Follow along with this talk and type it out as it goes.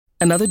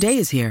Another day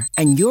is here,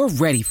 and you're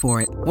ready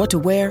for it. What to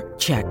wear?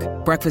 Check.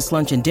 Breakfast,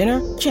 lunch, and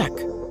dinner? Check.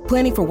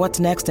 Planning for what's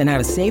next and how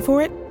to save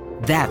for it?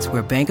 That's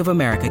where Bank of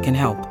America can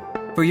help.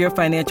 For your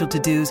financial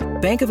to-dos,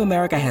 Bank of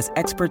America has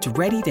experts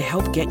ready to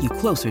help get you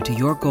closer to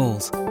your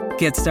goals.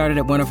 Get started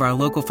at one of our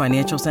local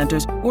financial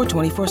centers or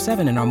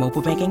 24/7 in our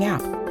mobile banking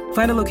app.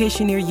 Find a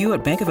location near you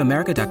at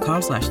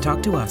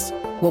bankofamerica.com/talktous.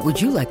 What would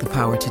you like the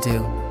power to do?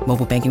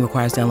 Mobile banking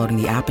requires downloading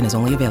the app and is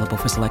only available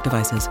for select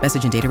devices.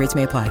 Message and data rates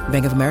may apply.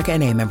 Bank of America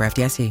N.A., member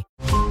FDIC.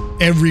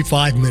 Every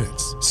 5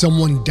 minutes,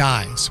 someone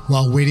dies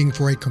while waiting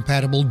for a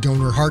compatible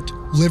donor heart,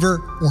 liver,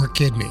 or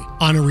kidney.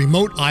 On a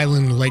remote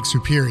island in Lake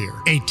Superior,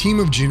 a team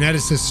of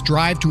geneticists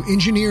strive to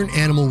engineer an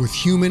animal with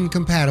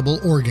human-compatible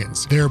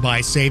organs,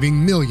 thereby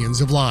saving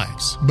millions of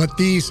lives. But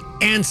these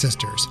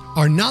ancestors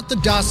are not the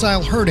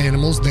docile herd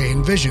animals they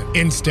envision.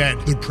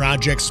 Instead, the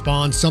project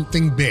spawns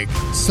something big,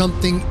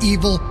 something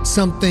evil,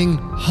 something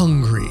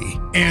hungry.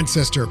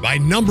 Ancestor by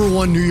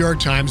 #1 New York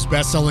Times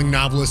bestselling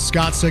novelist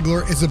Scott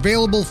Sigler is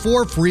available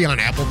for free on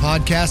Apple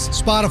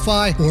Podcasts,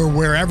 Spotify, or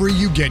wherever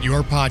you get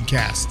your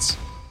podcasts.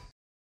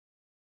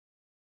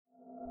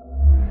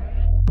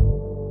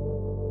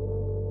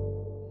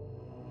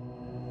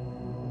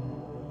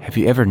 Have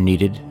you ever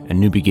needed a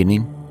new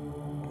beginning?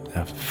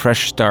 A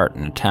fresh start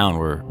in a town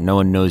where no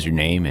one knows your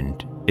name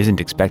and isn't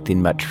expecting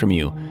much from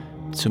you,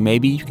 so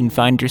maybe you can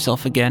find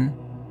yourself again?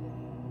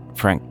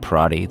 Frank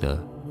Perotti, the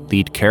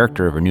lead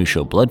character of our new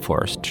show Blood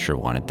Forest, sure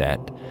wanted that.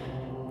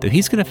 Though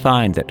he's going to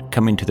find that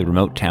coming to the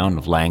remote town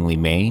of Langley,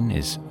 Maine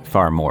is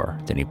far more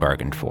than he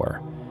bargained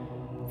for.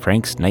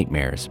 Frank's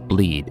nightmares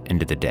bleed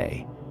into the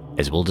day,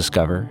 as we'll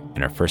discover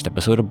in our first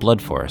episode of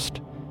Blood Forest,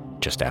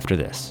 just after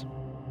this.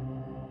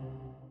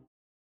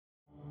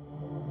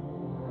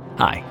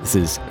 Hi, this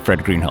is Fred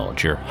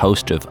Greenhalgh, your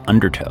host of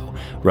Undertow,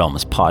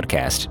 Realm's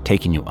podcast,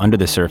 taking you under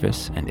the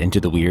surface and into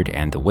the weird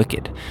and the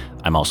wicked.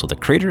 I'm also the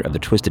creator of the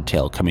twisted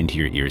tale coming to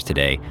your ears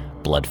today,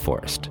 Blood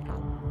Forest.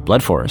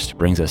 Blood Forest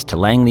brings us to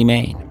Langley,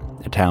 Maine,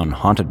 a town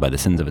haunted by the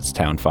sins of its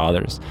town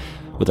fathers,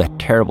 with a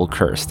terrible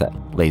curse that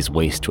lays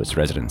waste to its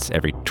residents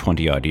every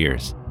 20-odd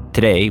years.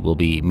 Today, we'll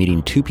be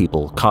meeting two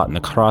people caught in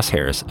the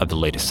crosshairs of the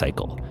latest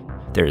cycle.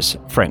 There's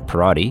Frank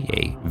Perotti,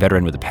 a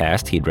veteran with a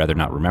past he'd rather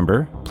not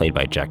remember, played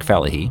by Jack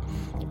Falahee,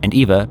 and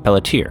Eva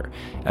Pelletier,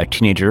 a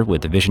teenager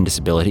with a vision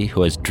disability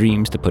who has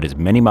dreams to put as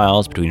many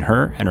miles between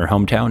her and her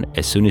hometown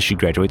as soon as she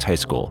graduates high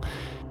school.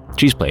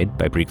 She's played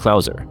by Brie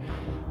Klauser.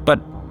 But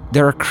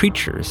there are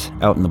creatures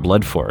out in the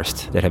Blood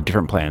Forest that have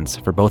different plans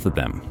for both of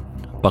them.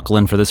 Buckle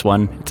in for this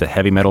one. It's a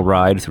heavy metal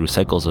ride through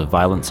cycles of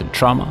violence and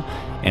trauma,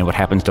 and what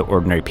happens to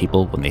ordinary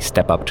people when they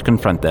step up to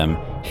confront them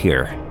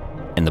here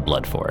in the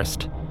Blood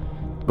Forest.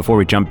 Before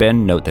we jump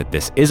in, note that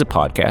this is a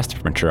podcast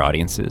for mature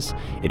audiences.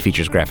 It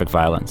features graphic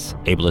violence,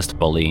 ableist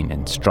bullying,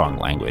 and strong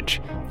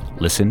language.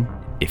 Listen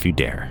if you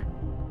dare.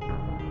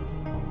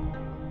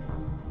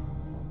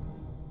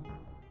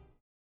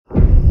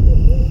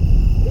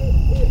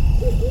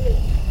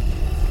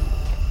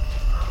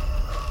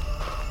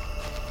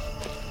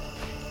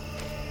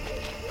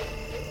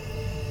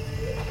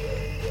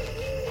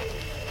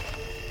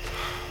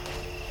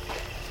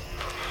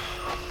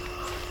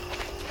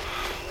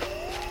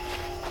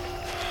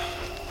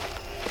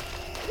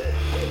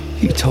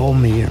 You told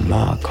me your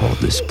ma called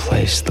this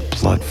place the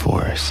Blood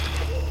Forest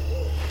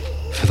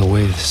for the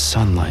way the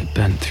sunlight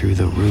bent through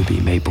the ruby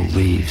maple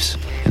leaves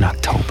in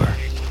October.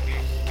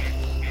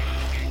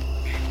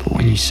 But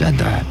when you said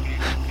that,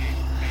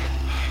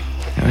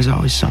 there was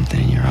always something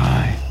in your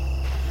eye.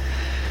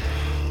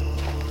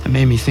 It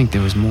made me think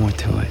there was more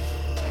to it.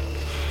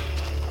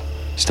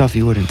 Stuff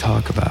you wouldn't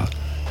talk about,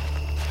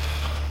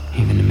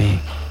 even to me.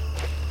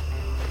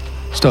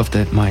 Stuff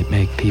that might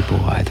make people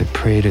either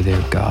pray to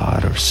their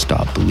God or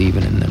stop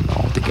believing in them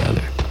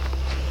altogether.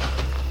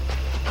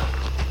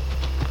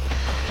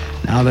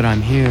 Now that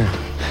I'm here,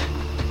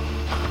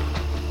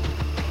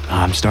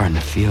 I'm starting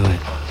to feel it,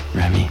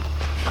 Remy.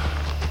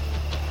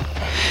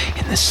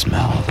 In the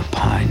smell of the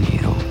pine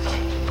needles,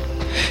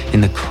 in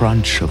the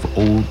crunch of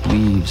old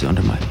leaves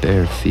under my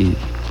bare feet.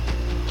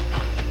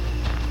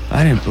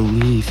 I didn't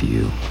believe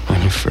you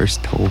when you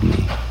first told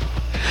me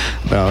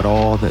about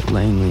all that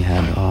Langley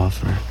had to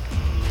offer.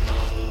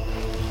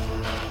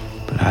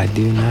 But I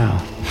do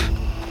now.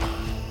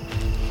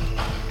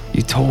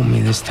 You told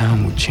me this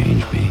town would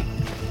change me.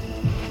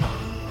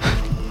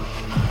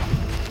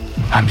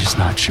 I'm just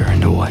not sure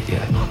into what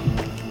yet.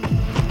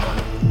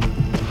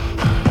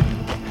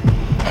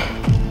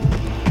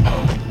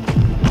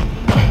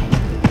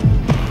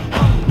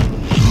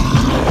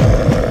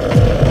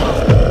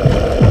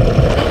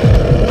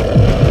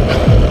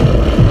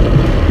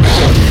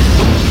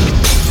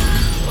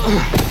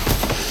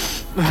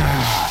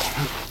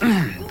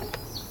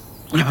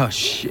 Oh,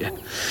 shit.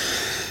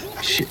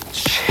 Shit.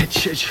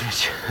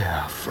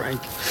 Oh,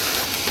 Frank,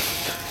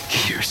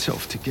 get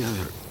yourself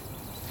together.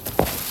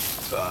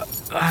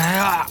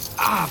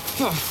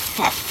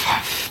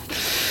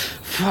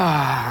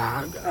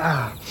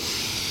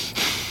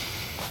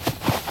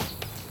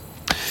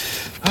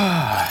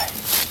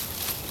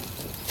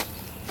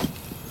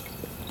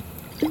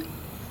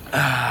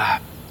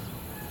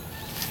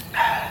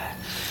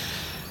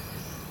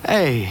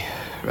 Hey,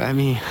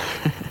 Remy.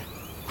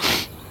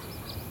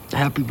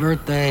 Happy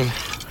birthday.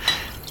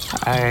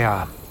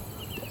 I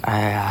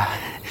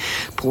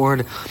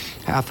poured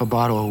half a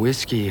bottle of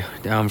whiskey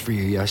down for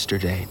you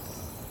yesterday.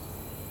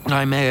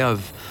 I may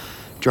have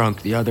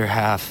drunk the other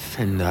half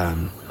and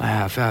a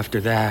half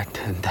after that.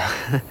 And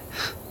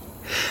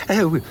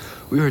hey, we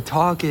were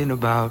talking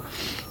about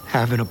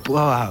having a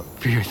blowout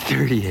for your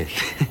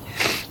 30th.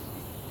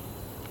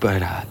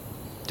 But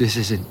this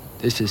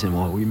isn't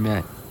what we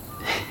meant,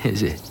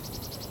 is it?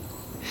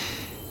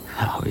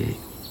 No,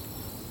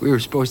 we were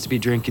supposed to be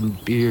drinking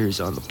beers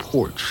on the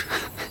porch.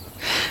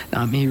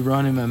 Not me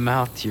running my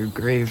mouth to your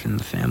grave in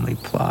the family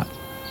plot.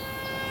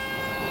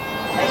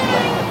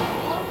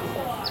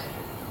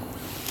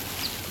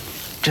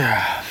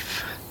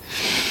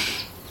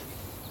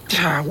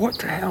 What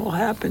the hell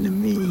happened to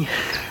me?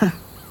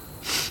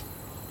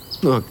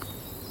 Look,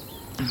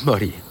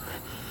 buddy,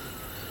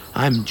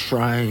 I'm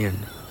trying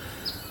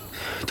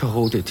to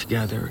hold it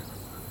together.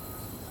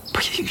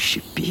 But you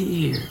should be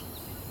here,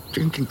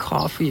 drinking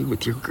coffee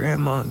with your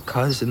grandma and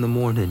cousin in the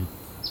morning.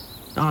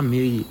 Not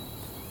me.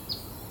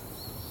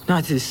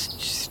 Not this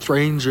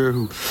stranger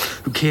who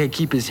can't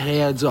keep his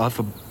hands off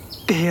a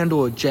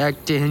handle of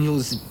Jack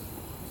Daniels.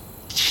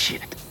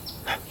 Shit.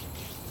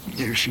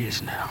 There she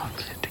is now. I'll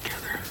get it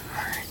together.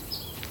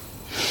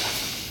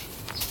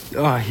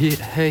 All right.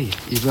 Hey,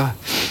 Eva.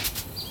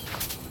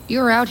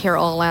 You were out here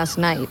all last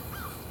night.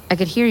 I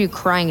could hear you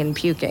crying and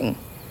puking.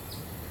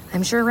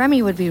 I'm sure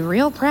Remy would be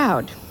real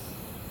proud.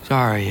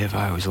 Sorry if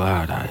I was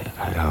loud.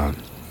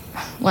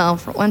 Well,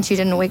 for once you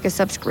didn't wake us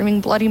up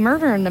screaming bloody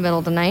murder in the middle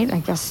of the night. I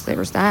guess there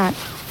was that.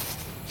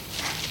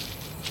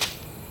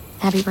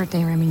 Happy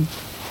birthday, Remy.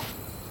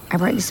 I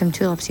brought you some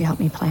tulips you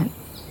helped me plant.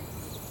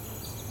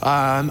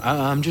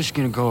 I'm just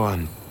gonna go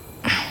on.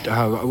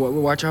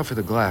 Watch out for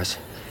the glass.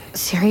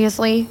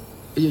 Seriously?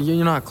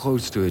 You're not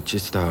close to it.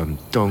 Just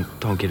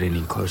don't get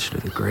any closer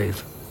to the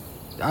grave.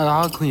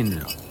 I'll clean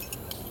it up.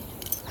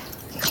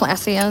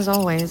 Classy as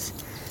always.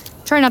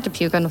 Try not to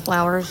puke on the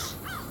flowers.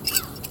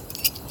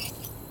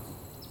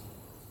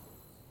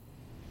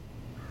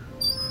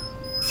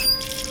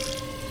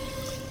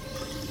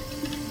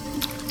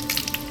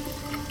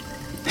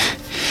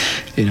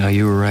 You know,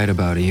 you were right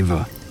about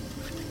Eva.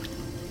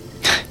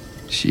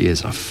 She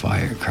is a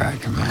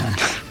firecracker, man.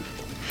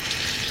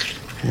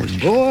 And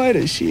boy,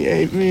 does she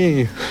hate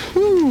me.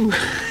 Whew.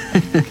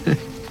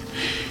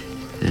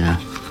 Yeah.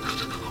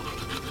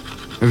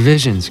 Her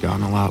vision's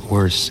gotten a lot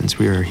worse since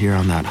we were here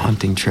on that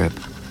hunting trip.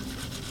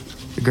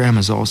 Your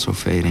grandma's also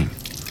fading.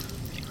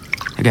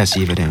 I guess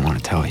Eva didn't want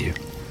to tell you.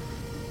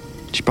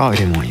 She probably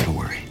didn't want you to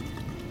worry.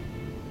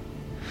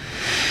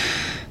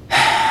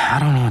 I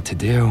don't know what to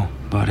do,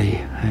 buddy.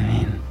 I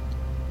mean,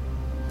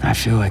 I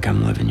feel like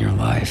I'm living your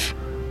life.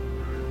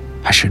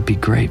 I should be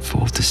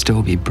grateful to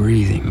still be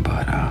breathing,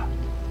 but,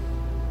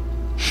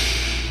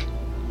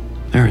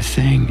 there are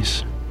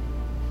things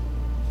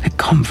that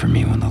come for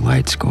me when the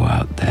lights go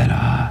out that,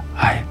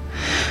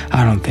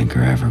 I don't think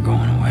are ever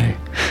going away.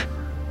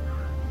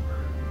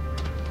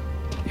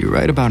 You're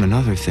right about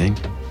another thing.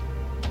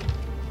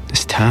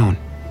 This town.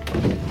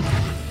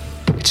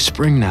 It's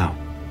spring now.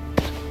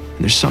 And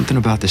there's something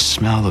about the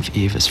smell of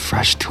Eva's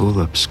fresh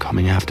tulips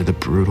coming after the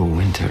brutal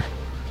winter.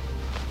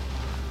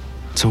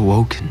 It's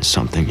awoken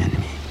something in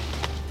me.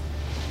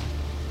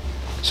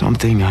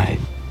 Something I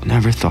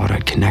never thought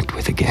I'd connect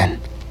with again.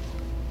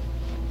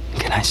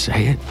 Can I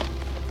say it?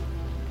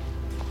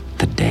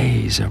 The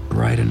days are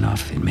bright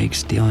enough it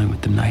makes dealing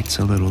with the nights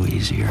a little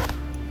easier.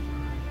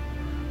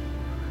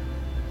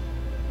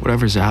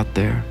 Whatever's out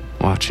there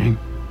watching,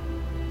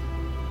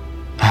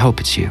 I hope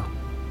it's you.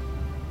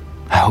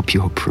 I hope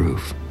you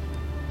approve.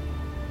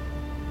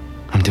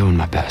 I'm doing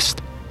my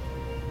best.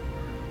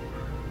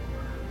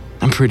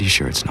 I'm pretty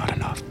sure it's not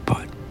enough,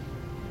 but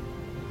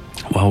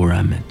while we're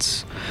at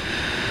it's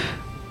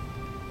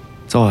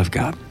all I've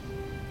got.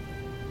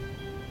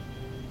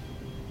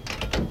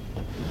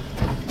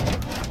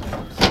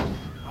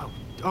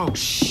 Oh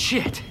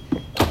shit!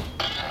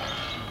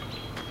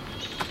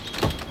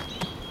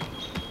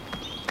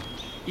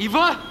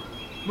 Eva?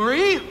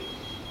 Marie?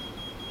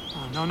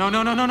 Oh,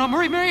 no,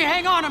 Marie,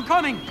 hang on, I'm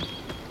coming!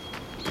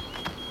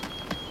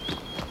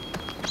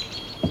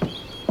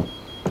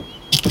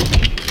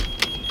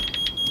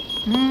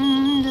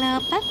 La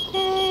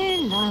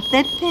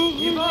Pepe,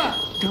 Eva!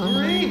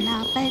 Marie!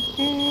 La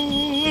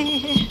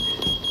Pepe.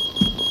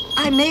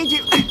 I made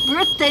you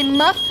birthday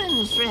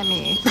muffins,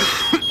 Remy.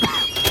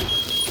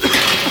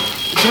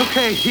 It's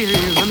okay, here,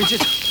 let me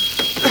just...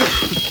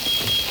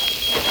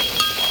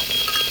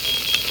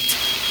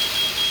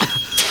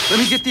 Let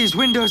me get these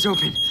windows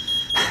open.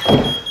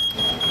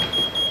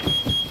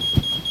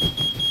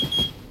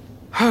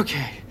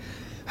 Okay.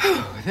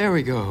 There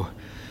we go.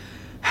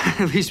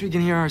 At least we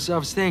can hear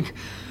ourselves think.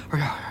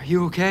 Are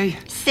you okay?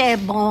 C'est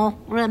bon,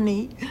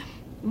 Remy.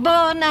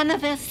 Bon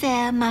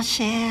anniversaire, ma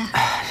chère.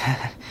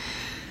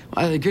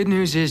 Well, the good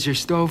news is your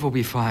stove will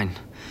be fine.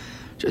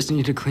 Just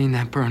need to clean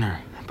that burner.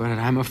 but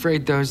I'm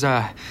afraid those,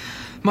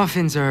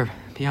 muffins are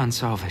beyond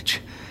salvage.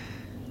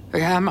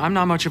 I'm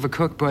not much of a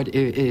cook, but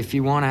if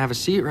you want to have a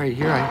seat right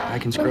here, I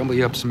can scramble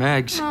you up some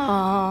eggs. Oh,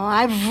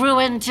 I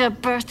ruined your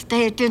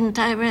birthday, didn't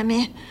I,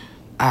 Remy?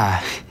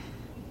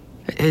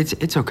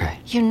 It's okay.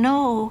 You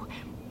know,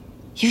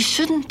 you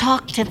shouldn't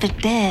talk to the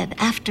dead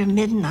after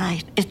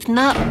midnight. It's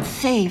not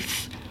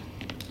safe.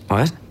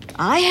 What?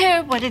 I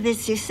hear what it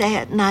is you say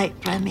at night,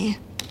 Remy.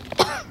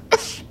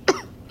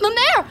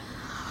 Mamaire!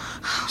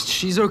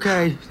 She's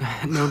okay.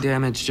 No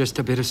damage, just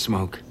a bit of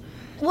smoke.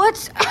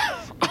 What's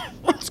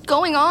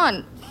going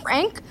on,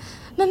 Frank?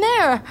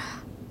 Mamaire!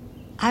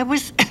 I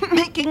was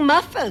making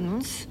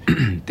muffins.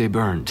 They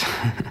burned.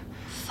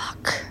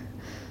 Fuck.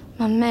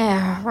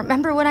 Mamaire,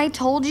 remember what I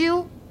told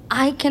you?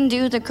 I can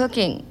do the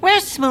cooking.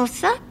 Where's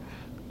Smoosa?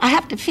 I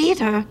have to feed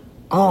her.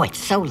 Oh, it's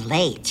so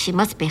late. She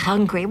must be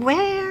hungry.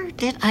 Where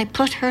did I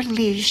put her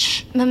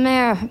leash?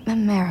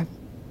 Mamaire,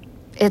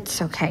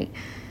 it's okay.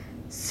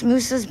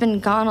 Smoosa's been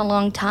gone a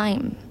long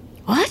time.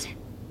 What?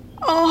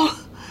 Oh,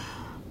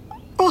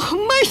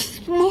 my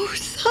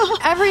Smoosa.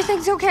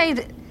 Everything's okay.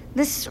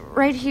 This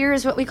right here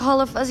is what we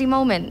call a fuzzy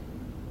moment.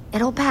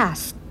 It'll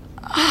pass.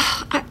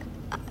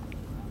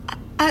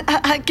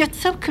 I get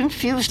so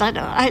confused. I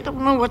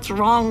don't know what's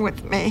wrong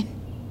with me.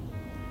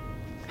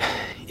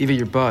 Eva,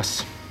 your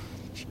bus.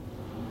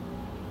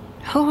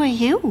 Who are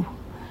you?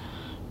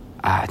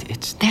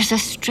 It's... There's a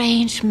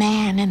strange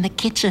man in the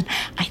kitchen.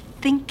 I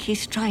think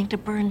he's trying to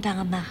burn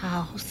down the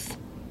house.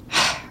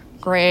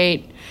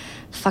 Great.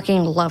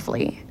 Fucking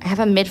lovely. I have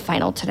a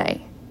mid-final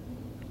today.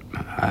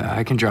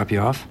 I can drop you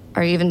off.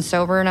 Are you even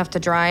sober enough to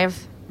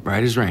drive?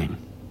 Right as rain.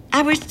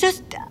 I was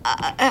just...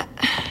 I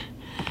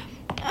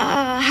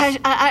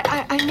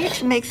need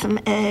to make some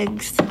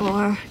eggs,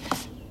 or...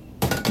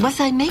 Was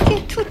I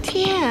making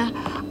tortilla?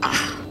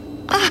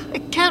 I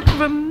can't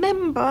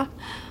remember.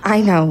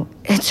 I know.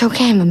 It's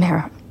okay,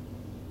 Mamaire.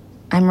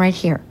 I'm right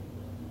here.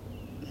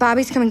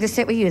 Bobby's coming to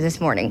sit with you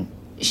this morning.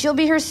 She'll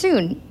be here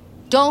soon.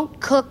 Don't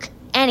cook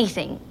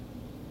anything.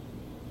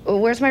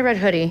 Where's my red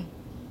hoodie?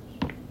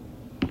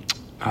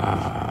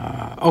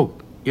 Oh,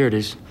 here it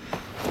is.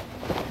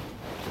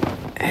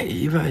 Hey,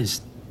 Eva,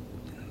 is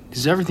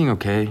everything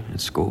okay at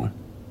school?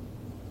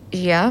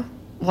 Yeah?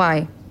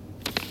 Why?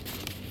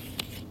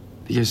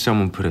 Because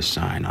someone put a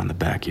sign on the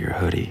back of your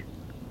hoodie.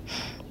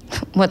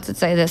 What's it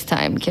say this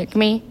time? Kick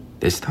me?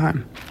 This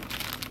time?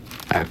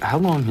 How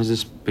long has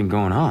this been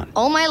going on?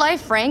 All my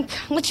life, Frank.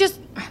 Let's just...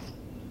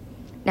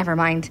 Never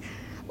mind.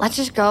 Let's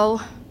just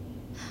go.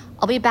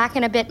 I'll be back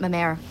in a bit,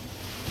 Mamaire.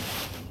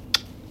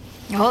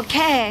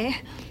 Okay.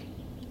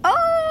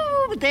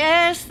 Oh,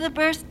 there's the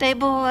birthday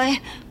boy.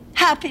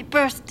 Happy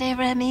birthday,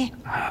 Remy.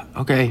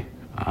 Okay.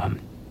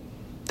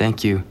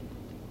 Thank you.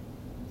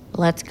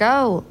 Let's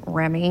go,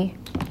 Remy.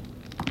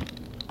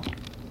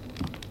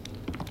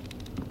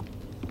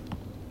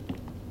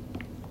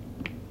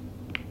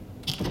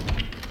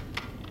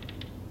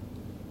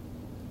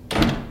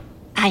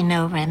 I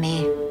know,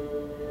 Remy.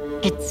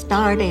 It's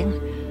starting.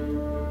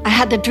 I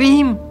had the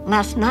dream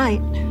last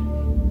night.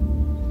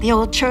 The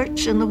old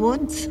church in the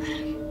woods.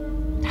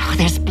 Oh,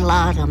 there's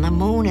blood on the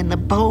moon and the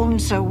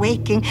bones are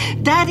waking.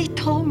 Daddy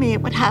told me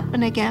it would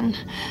happen again.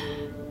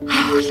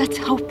 Oh, let's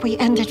hope we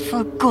end it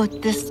for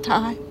good this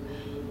time.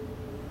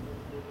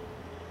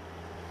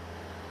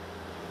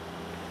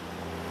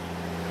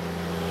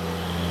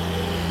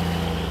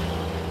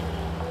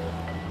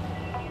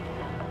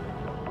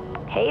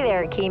 Hey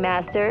there,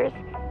 Keymasters.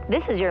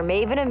 This is your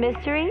Maven of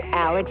Mystery,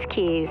 Alex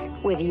Keys,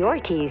 with your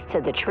keys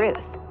to the truth.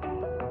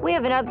 We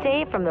have an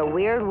update from the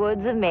weird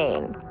woods of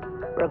Maine.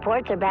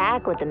 Reports are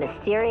back with the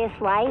mysterious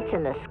lights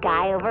in the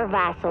sky over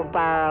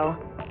Vassalboro.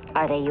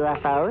 Are they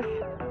UFOs?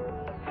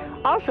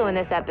 Also in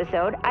this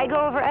episode, I go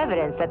over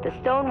evidence that the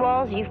stone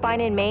walls you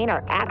find in Maine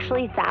are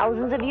actually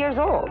thousands of years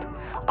old.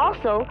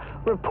 Also,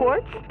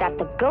 reports that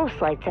the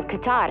ghost lights of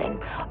Katahdin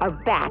are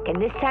back,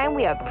 and this time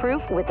we have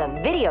proof with a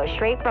video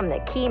straight from the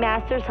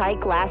Keymasters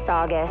hike last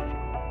August.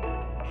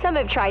 Some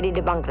have tried to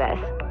debunk this,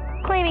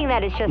 claiming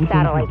that it's just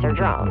satellites or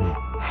drones.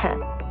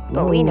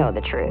 But we know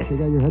the truth. You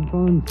got your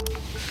headphones?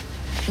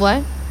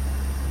 What?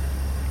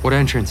 What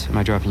entrance am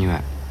I dropping you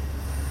at?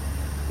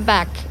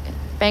 Back.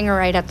 Banger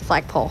right at the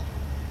flagpole.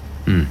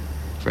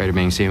 Afraid of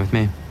being seen with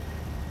me?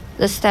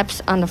 The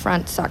steps on the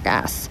front suck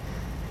ass.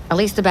 At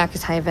least the back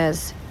is high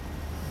vis.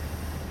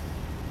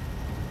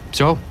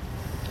 So,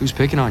 who's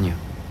picking on you?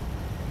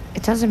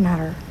 It doesn't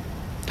matter.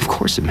 Of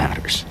course it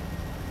matters.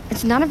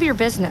 It's none of your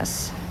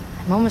business.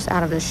 I'm almost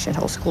out of this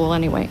shithole school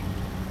anyway.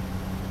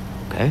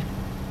 Okay.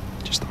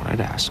 Just thought I'd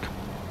ask.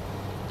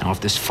 Now,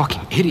 if this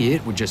fucking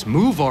idiot would just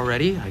move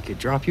already, I could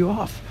drop you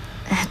off.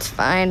 It's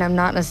fine. I'm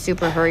not in a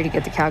super hurry to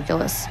get to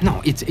calculus.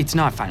 No, it's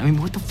not fine. I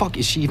mean, what the fuck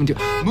is she even doing?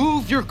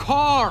 Move your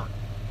car!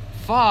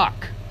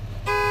 Fuck!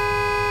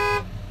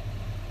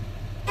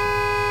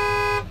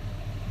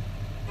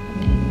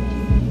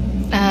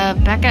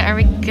 Becca, are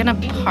we gonna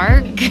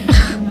park?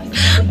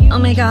 Oh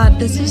my god,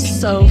 this is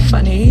so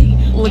funny.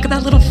 Look at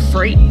that little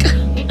freak.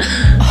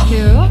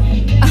 Who?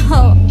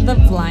 Oh, the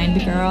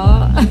blind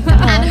girl.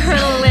 And her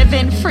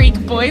live-in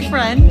freak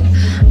boyfriend.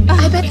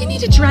 I bet they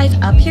need to drive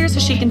up here so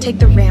she can take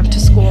the ramp to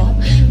school.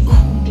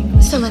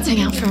 So let's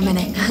hang out for a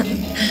minute.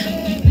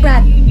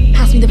 Brad,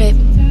 pass me the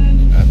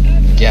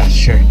vape. Yeah,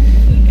 sure.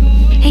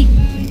 Hey,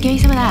 give me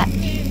some of that.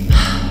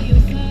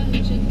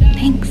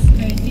 Thanks.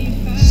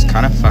 This is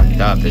kind of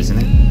fucked up, isn't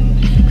it?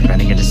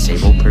 Preventing a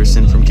disabled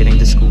person from getting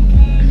to school.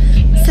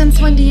 Since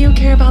when do you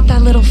care about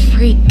that little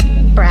freak,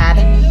 Brad?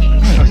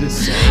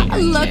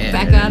 Look,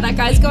 Becca, that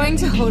guy's going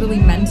totally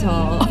mental.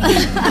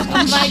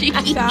 Oh my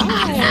God.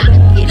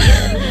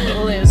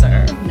 Idiot.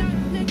 Loser.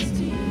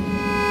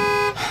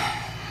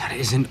 That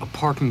isn't a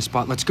parking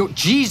spot. Let's go.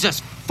 Jesus,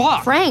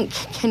 fuck! Frank,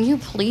 can you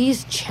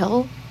please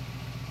chill?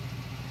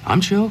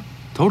 I'm chill.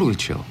 Totally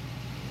chill.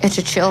 It's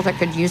a chill that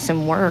could use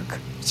some work.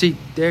 See,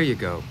 there you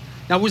go.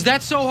 Now, was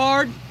that so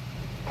hard?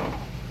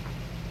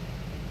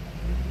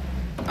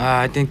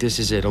 I think this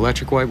is it.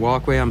 Electric white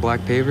walkway on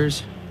black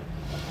pavers.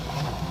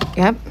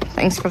 Yep,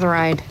 thanks for the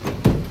ride.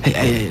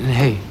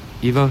 Hey,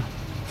 Eva,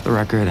 for the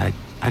record, I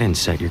didn't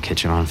set your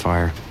kitchen on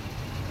fire.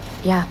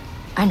 Yeah,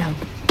 I know.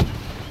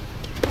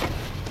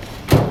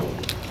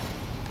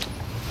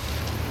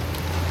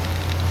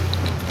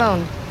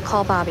 Phone,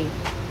 call Bobby.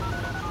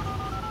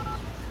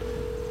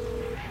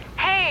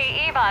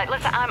 Hey, Eva,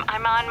 listen,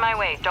 I'm on my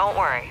way. Don't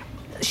worry.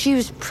 She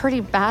was pretty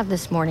bad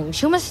this morning.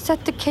 She almost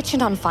set the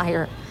kitchen on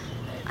fire.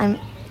 I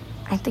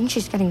think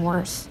she's getting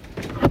worse.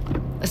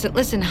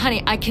 Listen,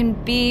 honey, I can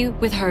be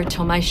with her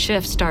till my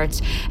shift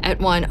starts at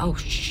 1. Oh,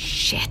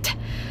 shit.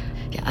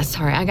 Yeah,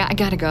 sorry, I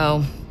gotta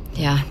go.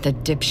 Yeah, the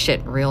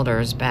dipshit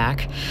realtor's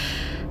back.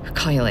 I'll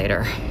call you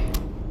later.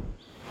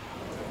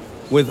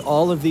 With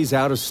all of these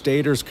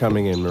out-of-staters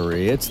coming in,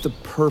 Marie, it's the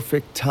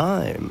perfect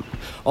time.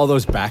 All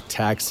those back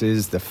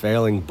taxes, the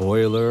failing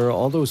boiler,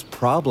 all those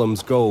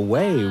problems go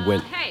away when...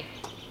 Hey,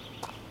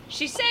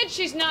 she said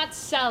she's not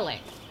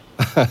selling.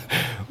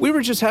 We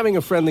were just having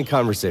a friendly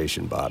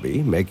conversation,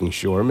 Bobby, making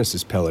sure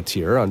Mrs.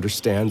 Pelletier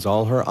understands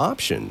all her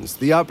options,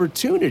 the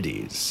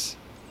opportunities.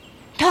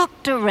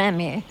 Dr.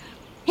 Remy,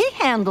 he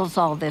handles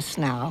all this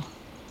now.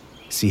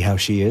 See how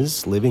she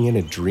is, living in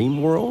a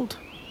dream world?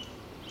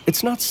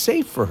 It's not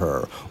safe for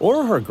her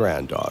or her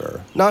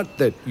granddaughter. Not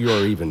that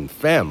you're even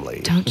family.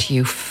 Don't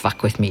you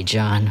fuck with me,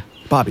 John.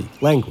 Bobby,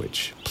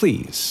 language,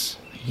 please.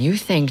 You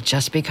think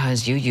just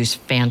because you use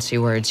fancy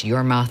words,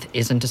 your mouth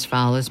isn't as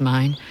foul as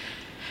mine?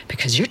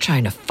 Because you're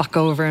trying to fuck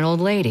over an old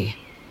lady.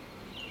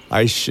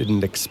 I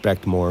shouldn't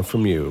expect more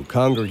from you,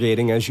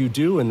 congregating as you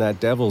do in that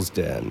devil's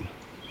den.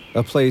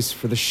 A place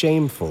for the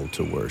shameful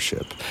to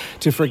worship,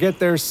 to forget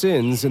their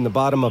sins in the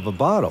bottom of a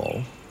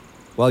bottle,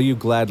 while you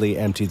gladly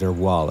empty their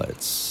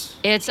wallets.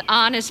 It's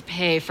honest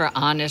pay for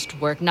honest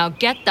work. Now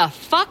get the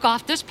fuck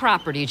off this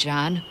property,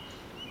 John.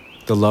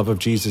 The love of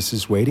Jesus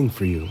is waiting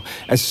for you,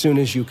 as soon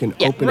as you can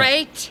open it.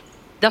 Right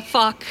the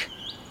fuck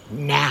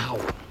now.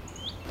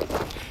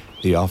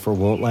 The offer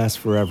won't last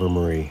forever,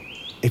 Marie.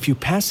 If you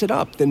pass it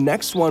up, the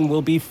next one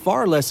will be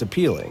far less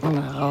appealing.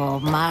 Oh,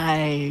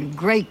 my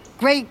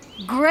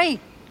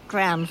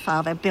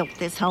great-great-great-grandfather built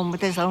this home with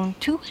his own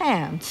 2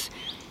 hands.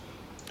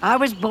 I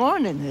was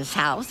born in this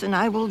house, and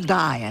I will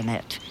die in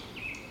it.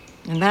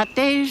 And that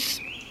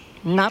day's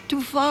not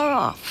too far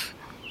off.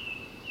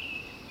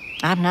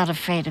 I'm not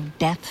afraid of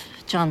death,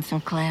 John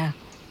Sinclair.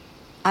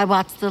 I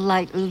watched the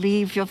light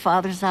leave your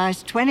father's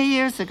eyes 20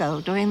 years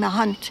ago during the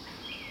hunt.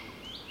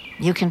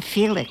 You can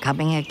feel it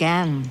coming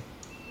again,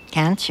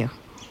 can't you?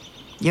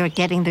 You're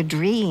getting the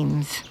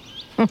dreams,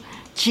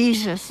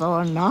 Jesus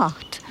or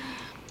not.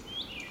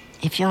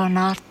 If you're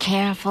not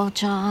careful,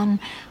 John,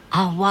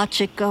 I'll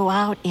watch it go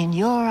out in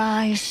your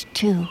eyes,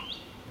 too.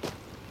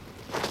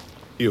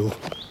 You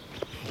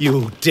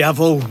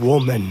devil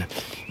woman.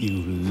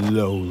 You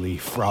lowly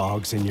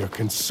frogs, and you're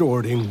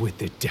consorting with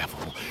the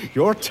devil.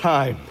 Your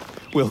time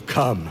will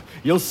come.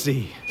 You'll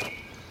see.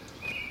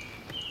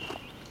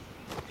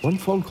 One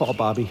phone call,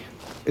 Bobby,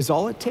 is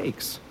all it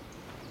takes.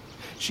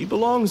 She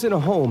belongs in a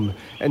home,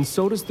 and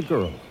so does the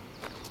girl.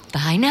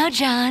 Bye now,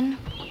 John.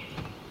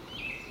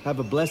 Have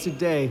a blessed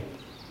day.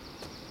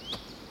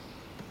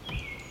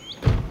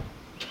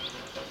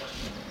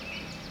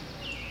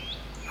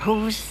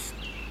 Who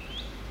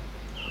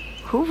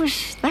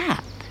was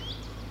that?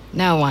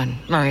 No one,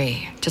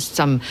 Marie. Just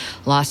some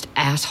lost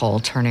asshole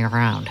turning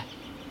around.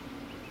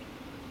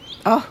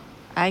 Oh,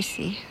 I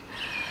see.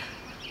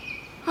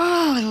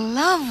 Oh, a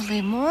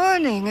lovely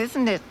morning,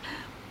 isn't it?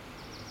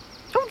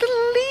 Oh, the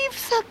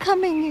leaves are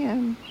coming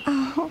in.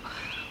 Oh,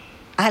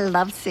 I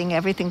love seeing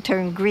everything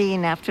turn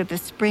green after the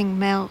spring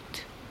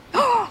melt.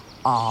 Oh,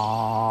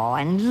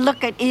 and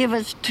look at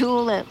Eva's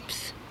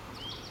tulips.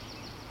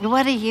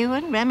 What are you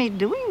and Remy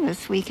doing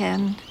this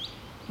weekend?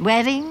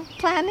 Wedding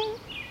planning?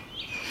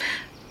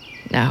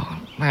 No,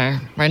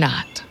 we're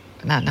not.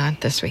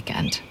 Not this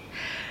weekend.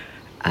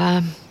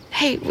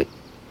 Hey,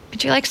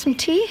 would you like some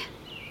tea?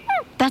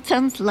 That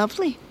sounds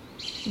lovely.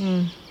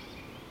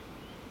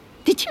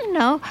 Did you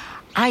know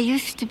I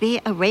used to be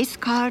a race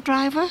car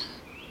driver?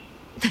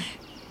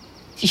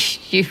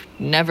 You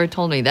never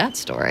told me that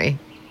story.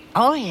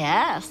 Oh,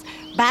 yes.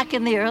 back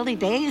in the early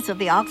days of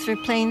the Oxford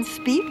Plains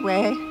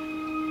Speedway.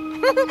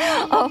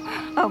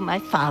 oh, my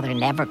father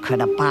never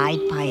could abide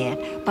by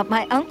it, but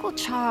my Uncle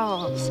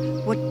Charles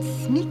would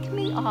sneak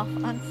me off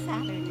on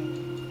Saturday.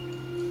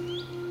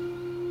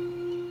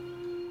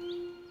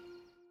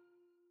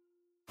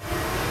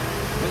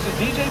 This is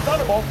DJ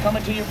Thunderbolt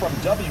coming to you from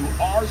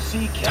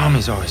WRCK.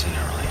 Tommy's always in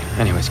early.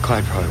 Anyways,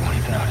 Clyde probably won't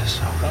even notice,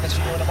 so Coming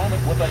to you in a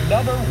moment with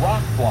another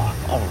rock block.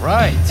 All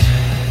right,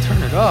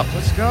 turn it up.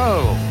 Let's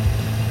go.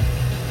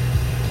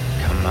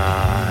 Come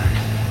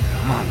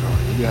on, bro.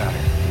 You got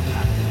it. You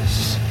got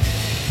this.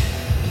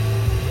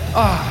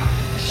 Oh,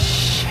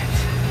 shit.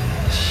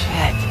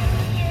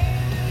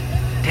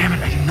 Damn it!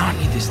 I do not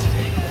need this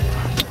today.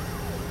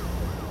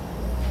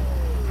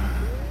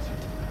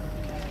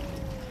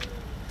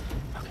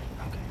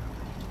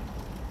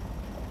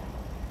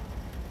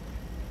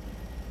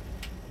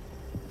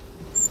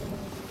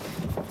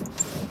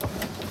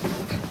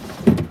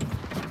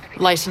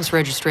 License,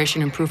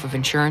 registration, and proof of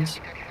insurance.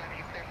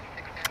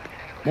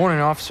 Morning,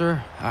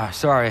 officer.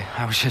 Sorry,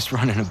 I was just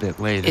running a bit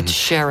late. It's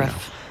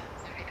Sheriff.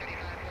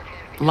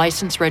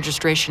 License,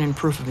 registration, and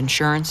proof of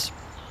insurance.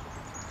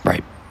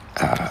 Right.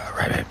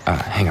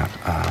 Hang on.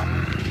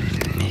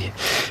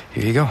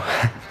 Here you go.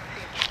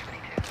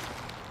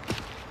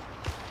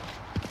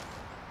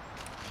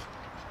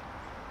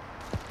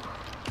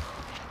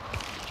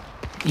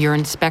 Your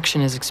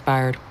inspection is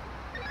expired.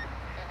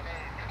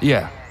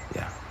 Yeah.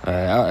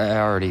 I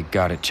already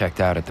got it checked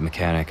out at the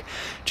mechanic.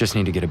 Just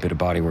need to get a bit of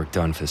body work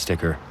done for the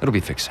sticker. It'll be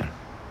fixed soon.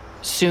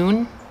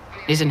 Soon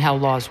isn't how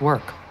laws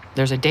work.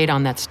 There's a date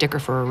on that sticker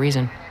for a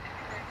reason.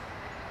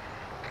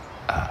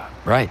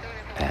 Right.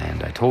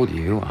 And I told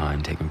you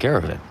I'm taking care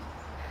of it.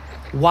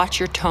 Watch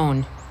your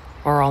tone,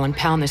 or I'll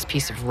impound this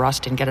piece of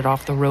rust and get it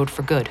off the road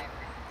for good.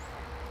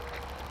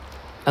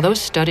 Are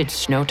those studded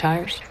snow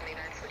tires?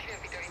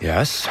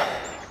 Yes?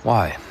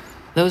 Why?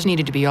 Those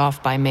needed to be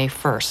off by May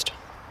 1st.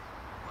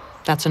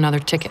 That's another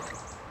ticket.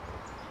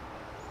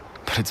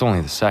 But it's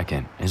only the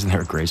 2nd. Isn't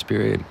there a grace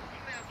period?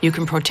 You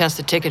can protest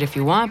the ticket if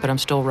you want, but I'm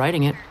still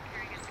writing it.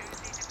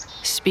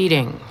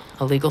 Speeding,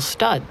 illegal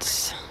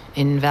studs,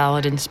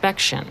 invalid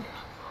inspection.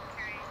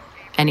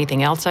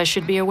 Anything else I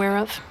should be aware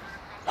of?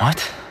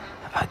 What?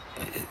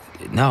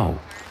 No.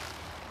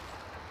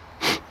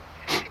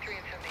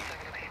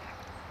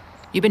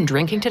 You been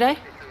drinking today?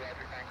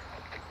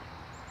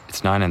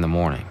 It's 9 in the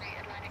morning.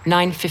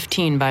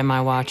 9:15 by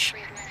my watch.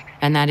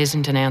 And that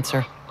isn't an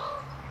answer.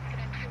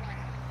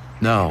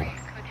 No.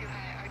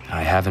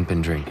 I haven't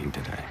been drinking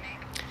today.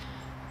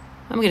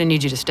 I'm gonna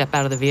need you to step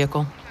out of the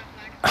vehicle.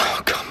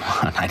 Oh, come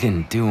on. I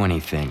didn't do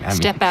anything.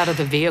 Step out of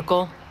the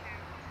vehicle.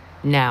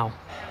 Now.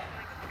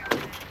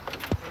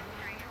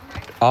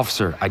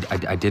 Officer, I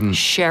didn't...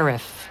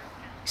 Sheriff.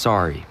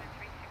 Sorry.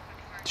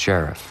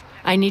 Sheriff.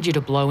 I need you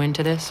to blow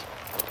into this.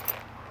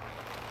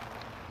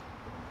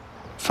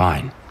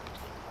 Fine.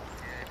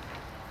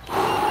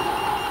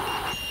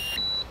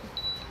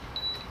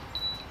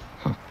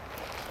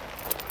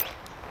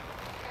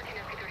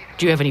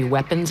 Do you have any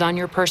weapons on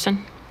your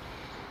person?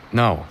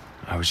 No.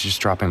 I was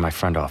just dropping my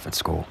friend off at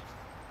school.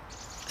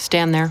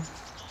 Stand there.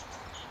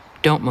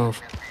 Don't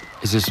move.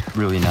 Is this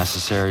really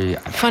necessary?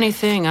 Funny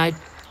thing, I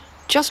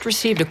just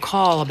received a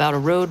call about a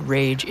road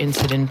rage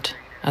incident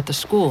at the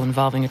school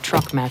involving a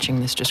truck matching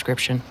this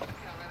description.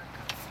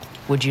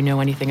 Would you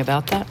know anything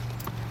about that?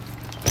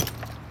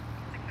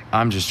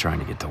 I'm just trying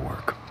to get to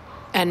work.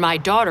 And my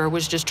daughter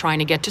was just trying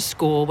to get to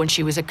school when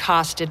she was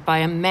accosted by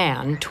a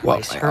man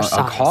twice her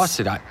size.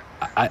 Accosted?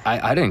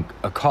 I didn't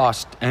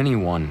accost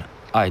anyone.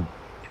 I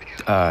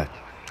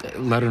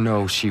let her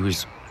know she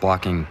was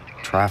blocking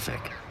traffic.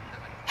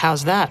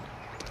 How's that?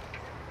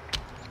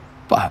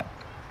 But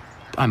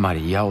I might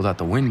have yelled out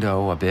the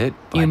window a bit.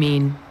 You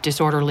mean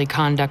disorderly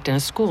conduct in a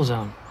school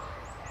zone?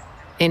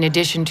 In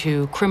addition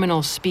to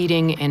criminal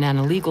speeding in an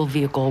illegal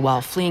vehicle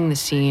while fleeing the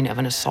scene of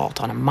an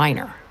assault on a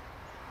minor.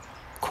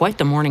 Quite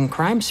the morning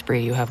crime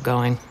spree you have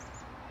going.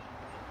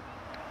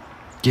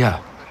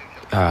 Yeah,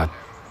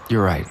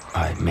 you're right.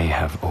 I may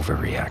have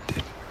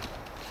overreacted.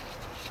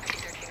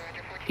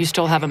 You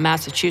still have a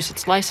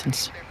Massachusetts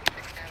license.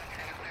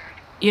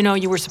 You know,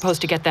 you were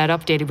supposed to get that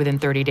updated within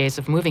 30 days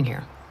of moving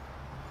here.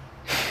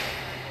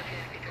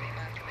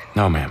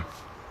 No, ma'am.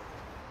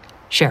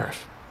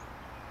 Sheriff.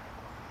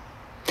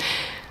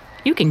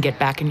 You can get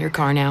back in your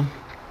car now.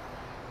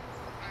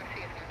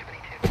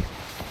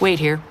 Wait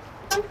here.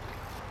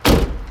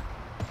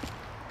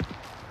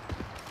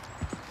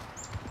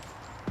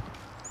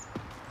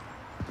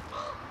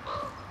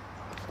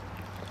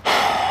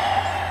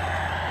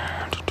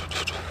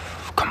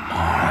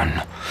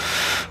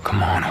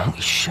 Come on,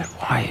 holy shit,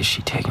 why is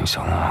she taking so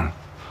long?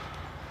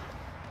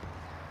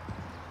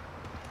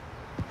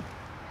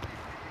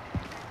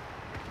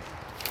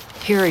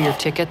 Here are your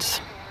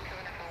tickets.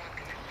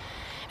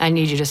 I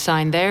need you to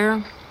sign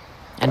there,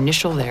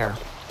 initial there.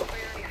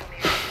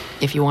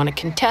 If you want to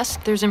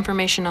contest, there's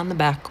information on the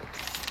back.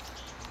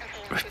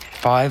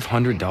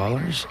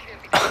 $500?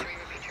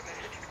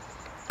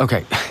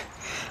 Okay,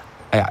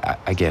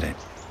 I get it.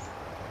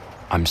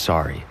 I'm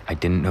sorry. I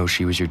didn't know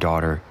she was your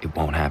daughter. It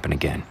won't happen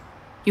again.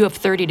 You have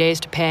 30 days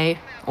to pay,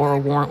 or a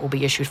warrant will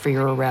be issued for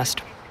your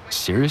arrest.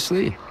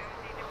 Seriously?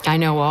 I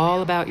know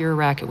all about your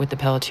racket with the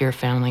Pelletier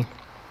family.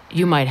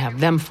 You might have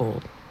them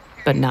fooled,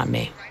 but not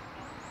me.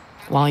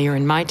 While you're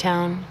in my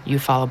town, you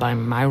follow by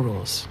my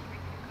rules.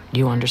 Do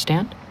you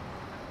understand?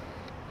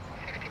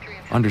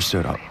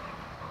 Understood.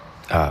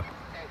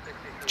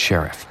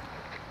 Sheriff.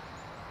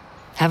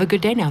 Have a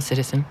good day now,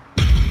 citizen.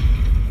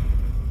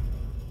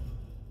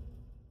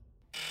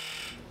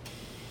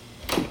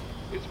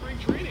 It's spring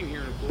training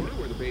here in Florida,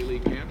 where the Bay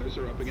League Panthers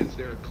are up against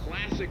their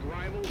classic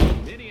rivals, the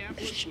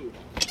Minneapolis Blue.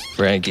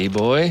 Frankie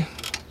boy,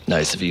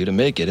 nice of you to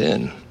make it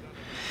in.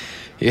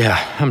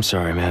 Yeah, I'm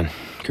sorry, man.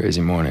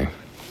 Crazy morning.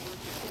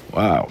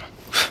 Wow.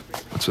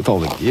 What's with all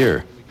the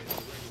gear?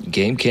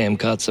 Game cam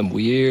caught some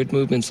weird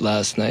movements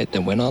last night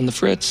that went on the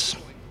fritz.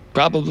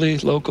 Probably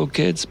local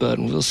kids, but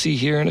we'll see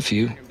here in a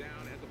few.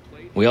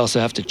 We also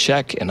have to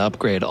check and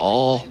upgrade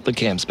all the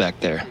cams back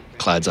there.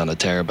 Clyde's on a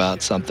tear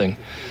about something.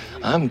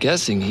 I'm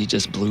guessing he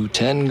just blew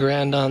 10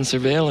 grand on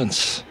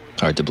surveillance.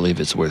 Hard to believe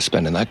it's worth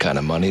spending that kind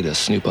of money to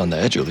snoop on the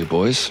Edgerly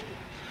boys.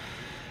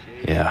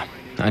 Yeah,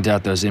 I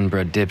doubt those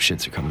inbred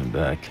dipshits are coming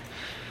back.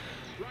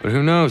 But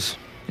who knows?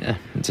 Yeah,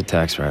 it's a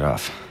tax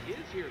write-off.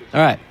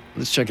 All right,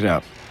 let's check it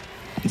out.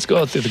 Let's go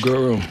out through the grow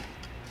room.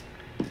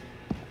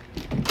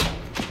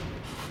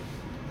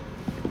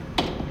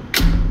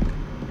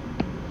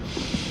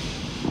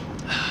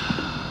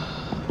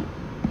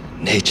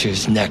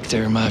 Nature's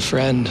nectar, my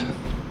friend.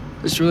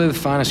 This really the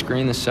finest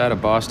green this side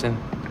of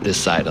Boston? This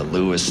side of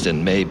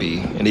Lewiston, maybe,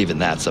 and even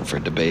that's up for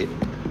debate.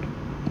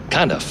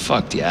 Kinda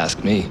fucked, you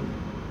ask me.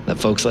 That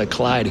folks like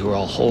Clyde, who are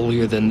all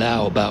holier than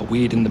thou about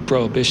weed in the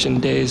Prohibition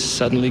days,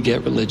 suddenly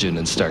get religion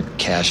and start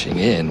cashing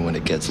in when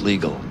it gets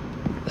legal.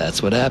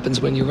 That's what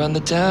happens when you run the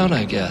town,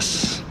 I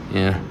guess.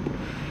 Yeah.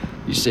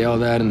 You say all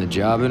that in the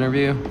job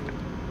interview?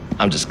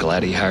 I'm just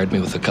glad he hired me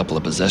with a couple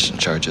of possession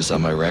charges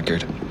on my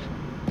record.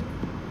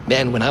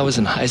 Man, when I was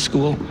in high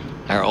school,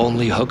 our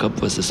only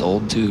hookup was this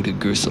old dude who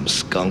grew some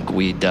skunk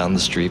weed down the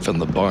street from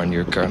the barn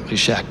you're currently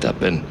shacked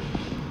up in.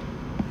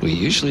 We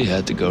usually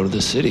had to go to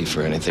the city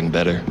for anything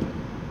better.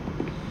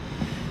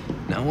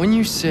 Now, when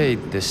you say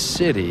the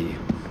city,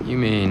 you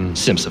mean...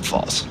 Simpson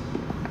Falls.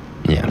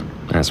 Yeah,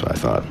 that's what I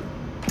thought.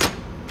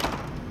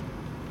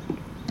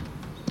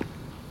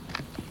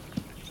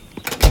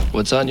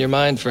 What's on your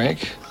mind,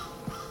 Frank?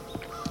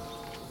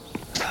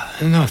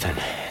 Nothing.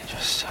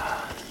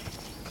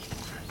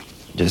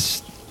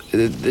 This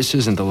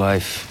isn't the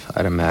life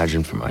I'd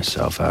imagined for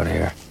myself out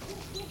here.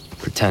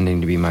 Pretending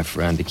to be my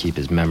friend to keep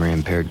his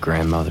memory-impaired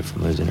grandmother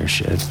from losing her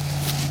shit.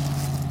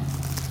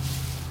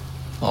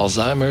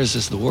 Alzheimer's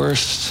is the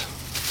worst.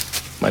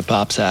 My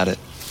pops had it.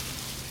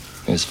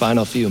 In his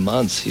final few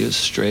months, he was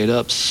straight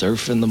up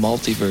surfing the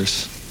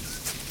multiverse.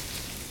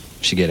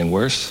 She getting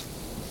worse?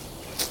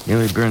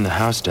 Nearly burned the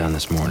house down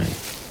this morning.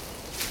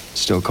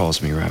 Still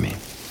calls me Remy.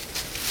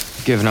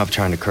 Given up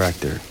trying to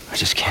correct her. I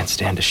just can't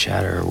stand to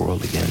shatter her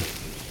world again.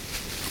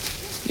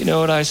 You know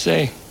what I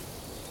say?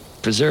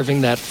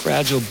 Preserving that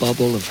fragile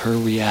bubble of her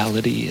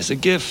reality is a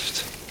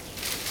gift.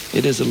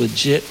 It is a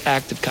legit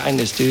act of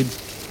kindness, dude.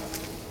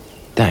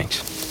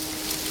 Thanks.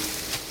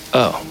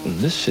 Oh,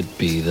 this should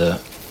be the...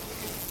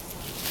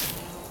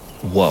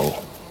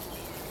 Whoa.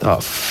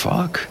 The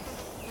fuck?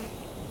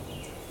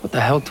 What the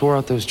hell tore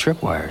out those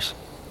tripwires?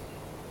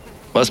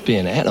 Must be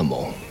an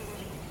animal.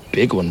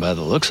 Big one by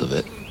the looks of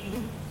it.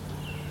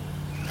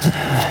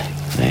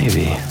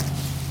 Maybe.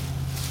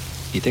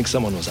 You think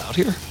someone was out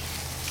here?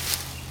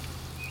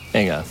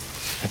 Hang on.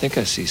 I think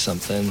I see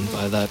something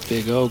by that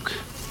big oak.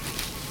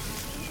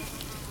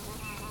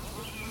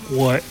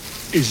 What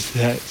is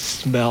that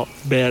smell,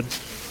 man?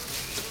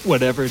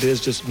 Whatever it is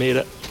just made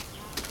it.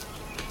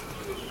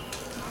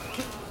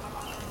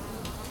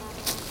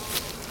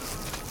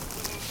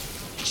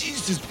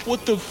 Jesus,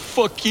 what the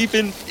fuck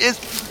even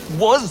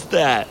was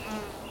that?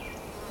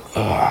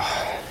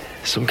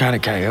 Some kind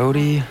of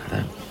coyote?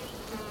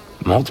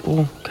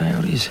 Multiple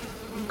coyotes?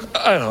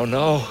 I don't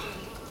know.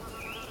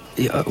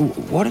 Yeah,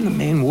 what in the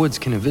Maine woods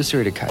can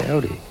eviscerate a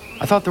coyote?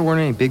 I thought there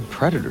weren't any big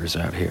predators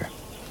out here.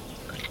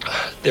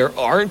 There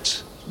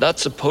aren't. Not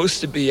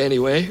supposed to be,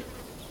 anyway.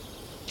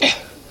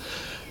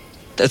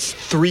 That's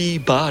 3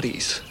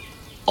 bodies.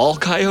 All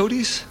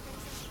coyotes?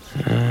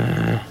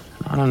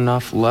 Not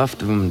enough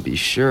left of them to be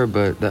sure,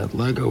 but that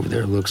leg over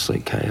there looks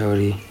like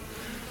coyote.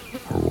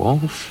 Or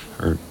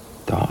wolf? Or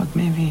dog,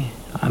 maybe?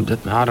 I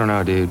don't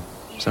know, dude.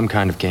 Some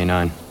kind of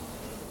canine.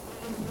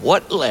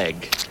 What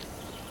leg?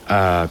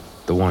 The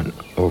one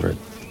over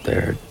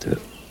there.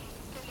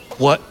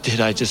 What did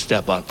I just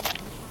step on?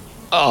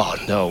 Oh,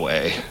 no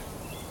way.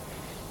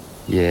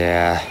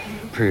 Yeah,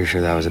 pretty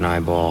sure that was an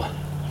eyeball.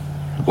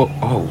 Whoa,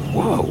 oh,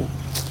 whoa.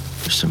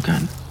 There's some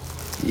kind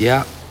of...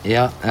 Yeah,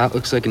 that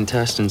looks like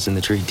intestines in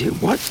the tree.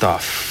 Dude, what the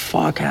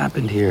fuck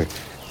happened here?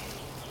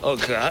 Oh,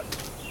 God.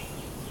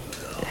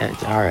 Yeah,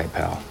 all right,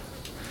 pal.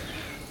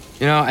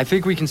 You know, I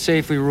think we can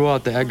safely rule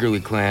out the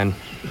Eggerly clan.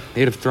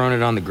 They'd have thrown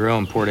it on the grill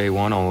and poured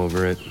A1 all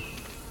over it.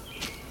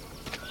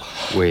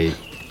 Wait.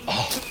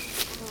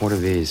 What are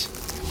these?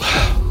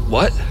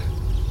 What?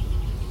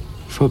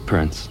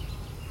 Footprints.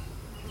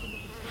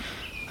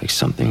 Like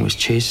something was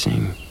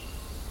chasing.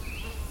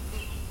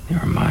 They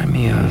remind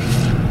me of...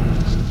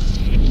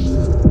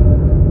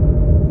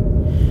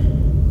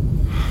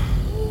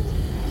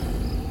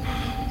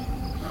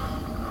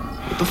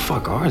 What the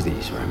fuck are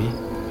these, Remy?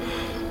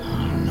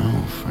 I don't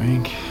know,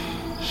 Frank.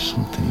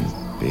 Something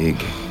big.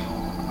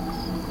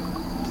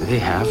 Do they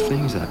have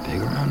things that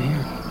big around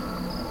here?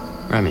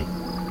 Remy?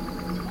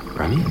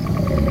 Remy?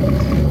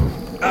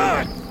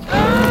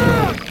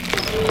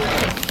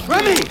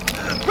 Remy!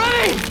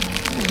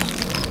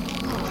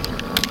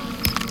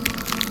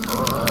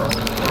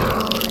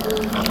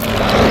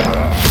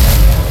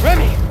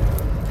 Remy!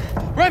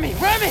 Remy!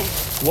 Remy!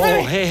 Whoa,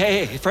 Remy!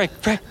 hey, Frank,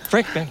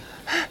 man.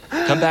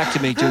 Come back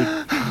to me,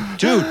 dude.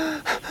 Dude!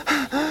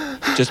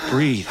 Just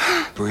breathe.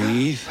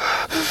 Breathe.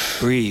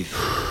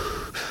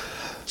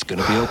 It's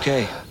gonna be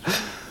okay.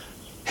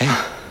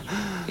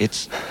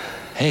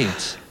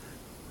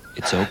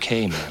 It's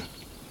okay, man.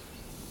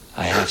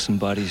 I have some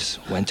buddies,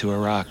 went to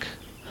Iraq.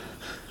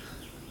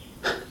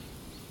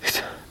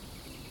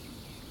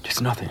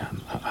 It's nothing.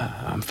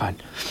 I'm fine.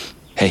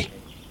 Hey,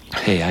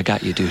 I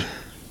got you, dude.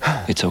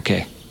 It's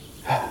okay.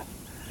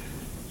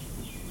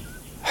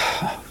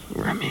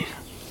 Remy.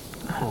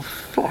 Oh,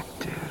 fuck,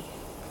 dude.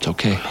 It's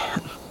okay.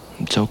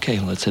 It's okay.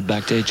 Let's head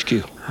back to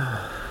HQ.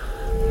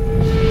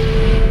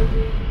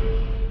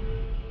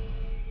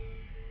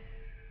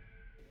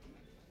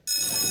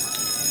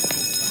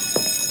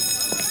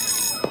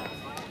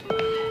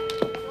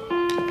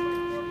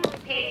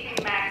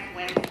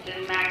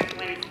 Max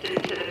Winston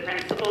to the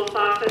principal's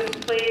office,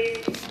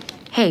 please.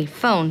 Hey,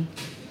 phone.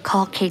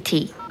 Call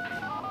KT.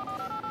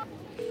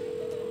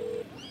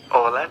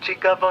 Hola,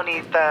 chica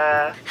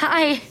bonita.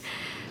 Hi.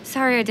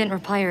 Sorry I didn't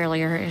reply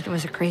earlier. It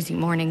was a crazy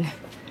morning.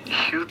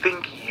 You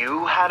think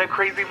you had a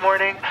crazy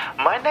morning?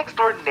 My next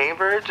door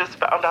neighbor just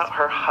found out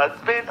her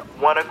husband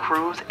won a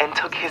cruise and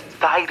took his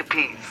side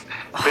piece.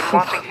 Been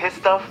watching his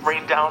stuff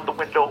rain down the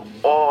window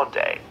all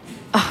day.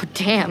 Oh,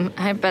 damn.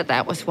 I bet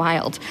that was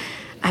wild.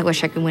 I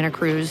wish I could win a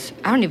cruise.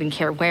 I don't even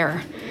care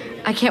where.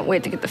 I can't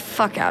wait to get the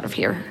fuck out of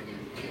here.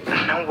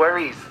 No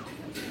worries.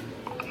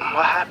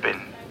 What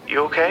happened? You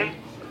okay?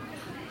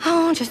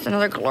 Oh, just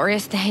another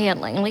glorious day at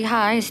Langley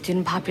High.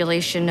 Student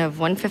population of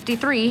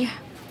 153.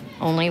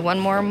 Only one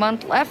more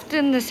month left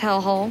in this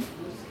hellhole.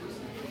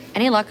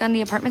 Any luck on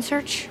the apartment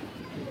search?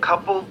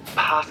 Couple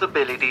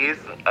possibilities.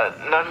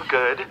 None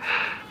good.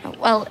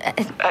 Well,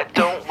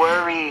 don't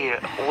worry.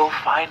 We'll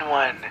find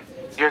one.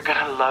 You're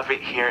gonna love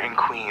it here in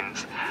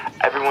Queens.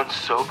 Everyone's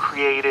so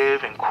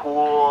creative and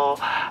cool.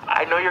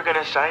 I know you're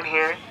gonna shine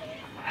here.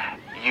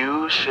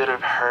 You should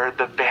have heard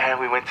the band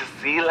we went to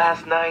see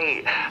last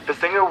night. The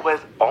singer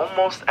was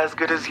almost as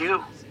good as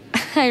you.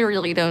 I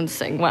really don't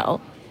sing well.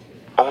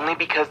 Only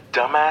because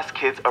dumbass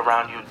kids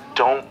around you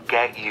don't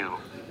get you.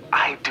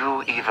 I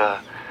do,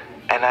 Eva.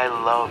 And I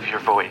love your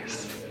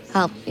voice.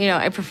 Well,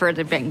 I prefer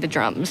to bang the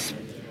drums.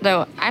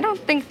 Though I don't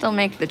think they'll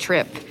make the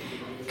trip.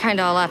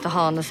 Kinda a lot to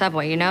haul on the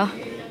subway,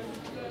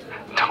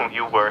 Don't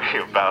you worry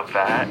about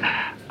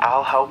that.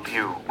 I'll help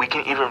you. We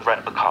can even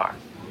rent a car.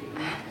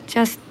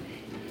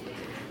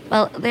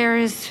 There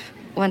is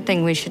one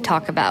thing we should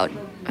talk about,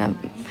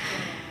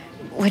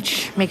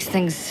 which makes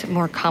things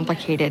more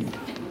complicated.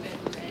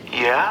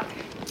 Yeah?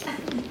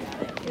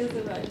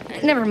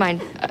 Never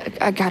mind.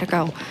 I gotta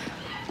go.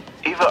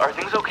 Eva, are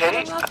things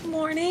okay? Rough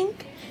morning?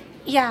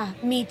 Yeah,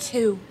 me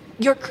too.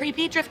 Your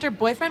creepy drifter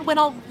boyfriend went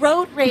all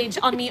road rage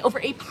on me over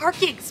a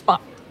parking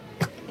spot.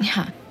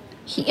 Yeah,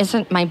 he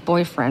isn't my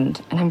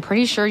boyfriend, and I'm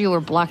pretty sure you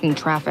were blocking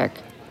traffic.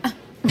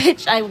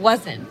 Bitch, I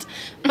wasn't.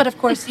 But of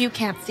course you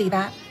can't see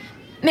that.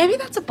 Maybe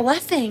that's a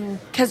blessing,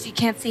 because you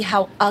can't see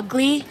how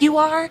ugly you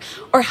are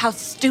or how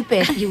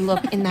stupid you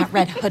look in that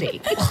red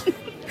hoodie.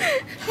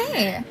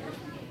 Hey,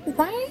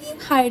 why are you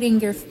hiding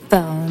your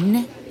phone?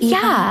 Eva?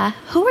 Yeah,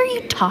 who are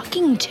you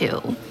talking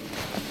to?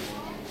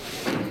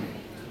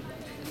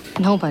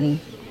 Nobody.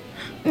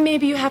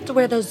 Maybe you have to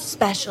wear those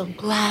special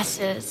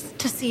glasses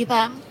to see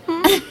them.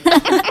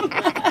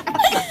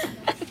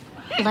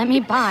 Let me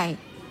by.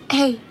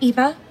 Hey,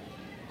 Eva,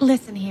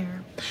 listen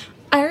here.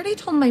 I already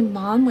told my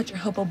mom what your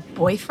hobo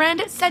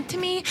boyfriend said to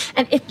me,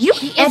 and if you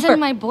He isn't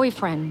my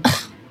boyfriend.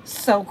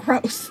 So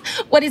gross.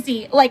 What is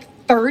he, like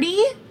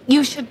 30?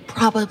 You should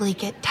probably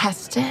get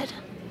tested.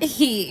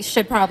 He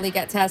should probably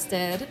get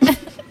tested.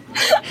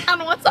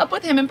 And what's up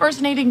with him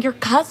impersonating your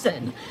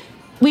cousin?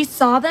 We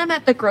saw them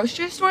at the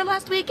grocery store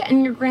last week,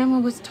 and your grandma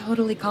was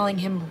totally calling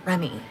him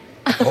Remy.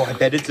 Oh, I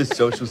bet it's a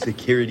social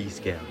security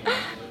scam.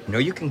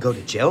 You can go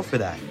to jail for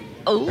that.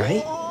 Oh.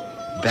 Right?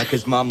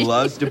 Becca's mom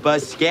loves to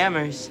bust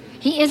scammers.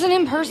 He isn't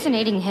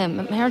impersonating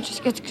him. Mara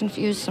just gets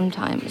confused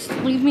sometimes.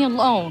 Leave me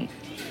alone.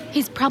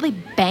 He's probably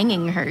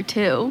banging her,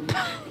 too.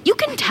 You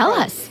can tell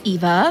us,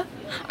 Eva.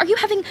 Are you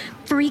having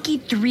freaky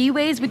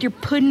three-ways with your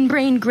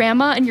puddin'-brain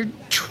grandma and your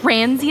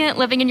transient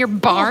living in your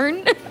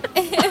barn? Ew,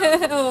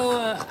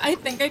 I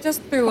think I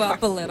just threw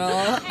up a little.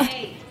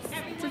 Hey,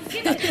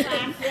 get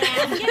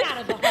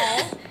out of the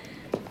hall.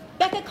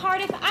 Becca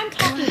Cardiff, I'm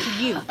talking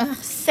to you.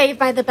 Saved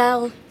by the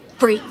Bell,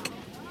 freak.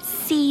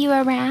 See you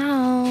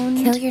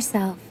around. Kill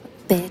yourself,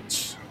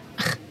 bitch.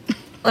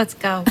 Let's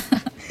go.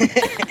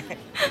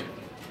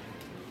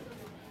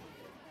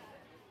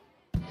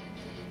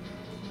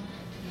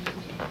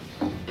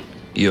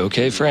 You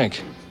okay,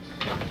 Frank?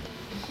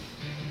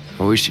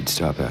 I wish you'd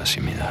stop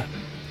asking me that.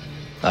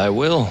 I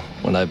will,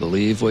 when I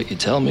believe what you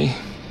tell me.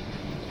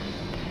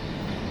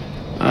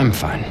 I'm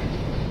fine.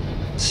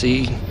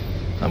 See,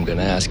 I'm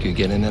gonna ask you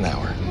again in an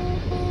hour.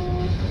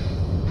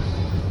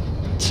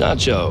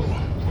 Sancho,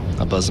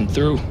 I'll buzz him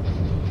through.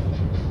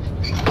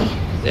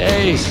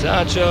 Hey,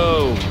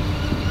 Sancho!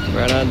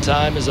 Right on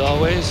time as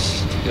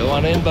always. Go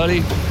on in,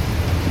 buddy.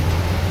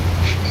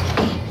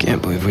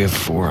 Can't believe we have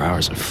 4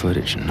 hours of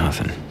footage and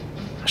nothing.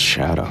 A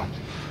shadow.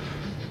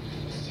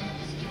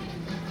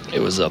 It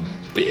was a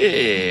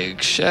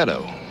big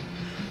shadow.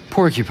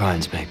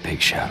 Porcupines make big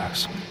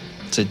shadows.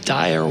 It's a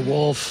dire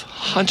wolf,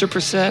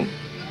 100%.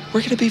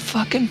 We're gonna be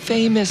fucking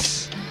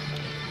famous.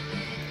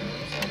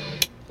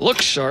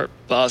 Look sharp,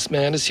 boss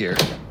man is here.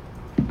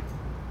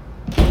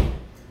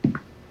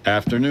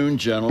 Afternoon,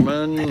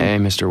 gentlemen. Hey,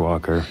 Mr.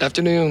 Walker.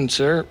 Afternoon,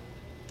 sir.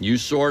 You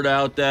sort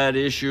out that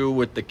issue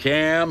with the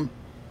cam?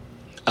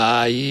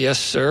 Yes,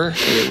 sir.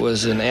 It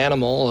was an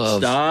animal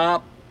of...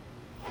 Stop.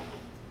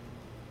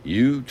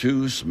 You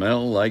two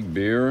smell like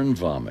beer and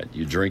vomit.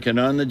 You drinking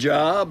on the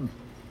job?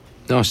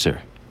 No,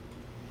 sir.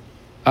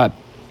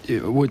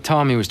 What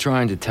Tommy was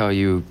trying to tell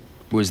you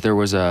was there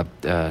was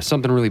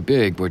something really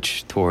big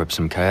which tore up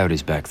some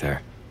coyotes back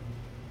there.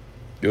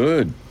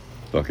 Good.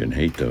 Fucking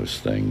hate those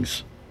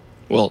things.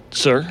 Well,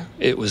 sir,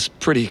 it was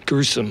pretty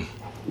gruesome.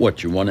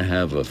 What, you want to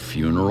have a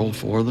funeral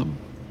for them?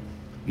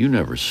 You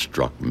never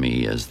struck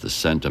me as the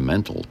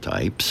sentimental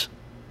types.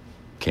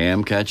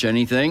 Cam catch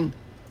anything?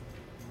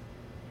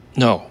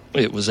 No,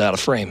 it was out of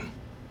frame.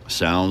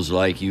 Sounds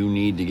like you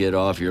need to get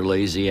off your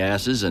lazy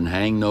asses and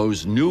hang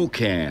those new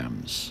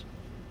cams.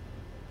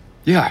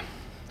 Yeah,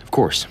 of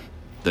course.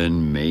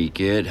 Then make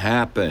it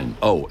happen.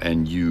 Oh,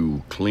 and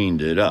you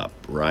cleaned it up,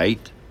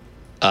 right?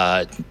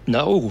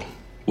 No.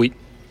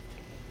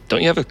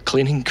 Don't you have a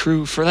cleaning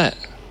crew for that?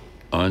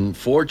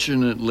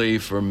 Unfortunately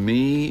for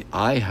me,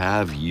 I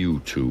have you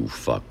two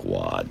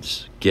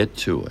fuckwads. Get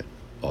to it,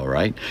 all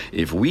right?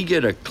 If we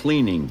get a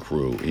cleaning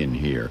crew in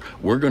here,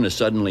 we're gonna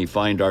suddenly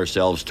find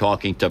ourselves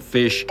talking to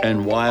fish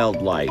and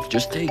wildlife.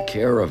 Just take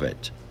care of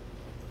it.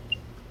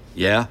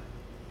 Yeah?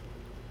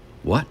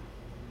 What?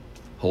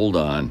 Hold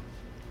on.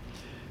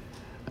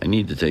 I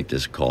need to take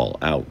this call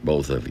out,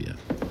 both of you.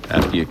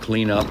 After you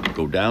clean up,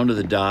 go down to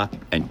the dock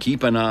and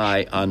keep an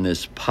eye on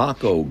this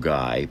Paco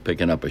guy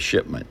picking up a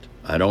shipment.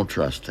 I don't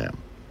trust him.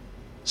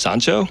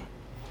 Sancho?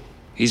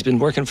 He's been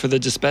working for the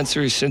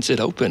dispensary since it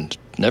opened.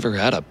 Never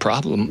had a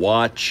problem.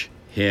 Watch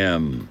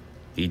him.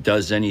 He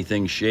does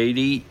anything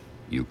shady,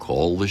 you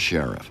call the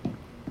sheriff.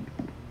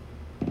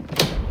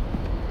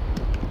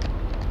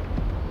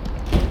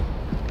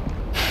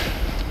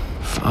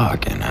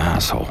 Fucking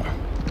asshole.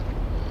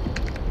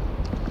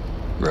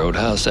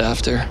 Roadhouse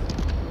after?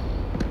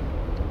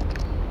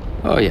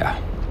 Oh, yeah.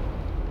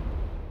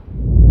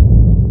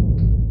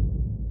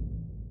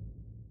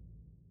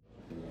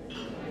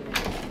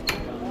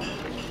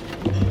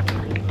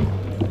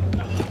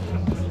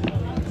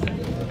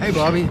 Hey,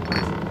 Bobby.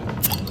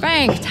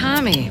 Frank,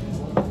 Tommy.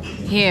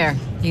 Here,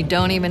 you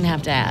don't even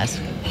have to ask.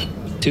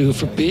 2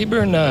 for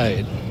Bieber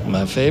night.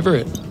 My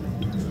favorite.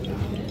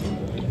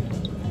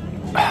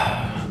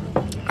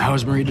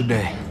 How's Marie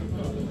today?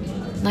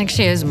 Like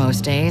she is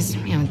most days,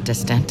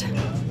 distant,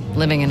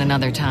 living in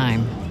another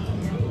time.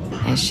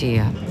 And she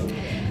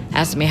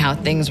asked me how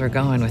things were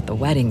going with the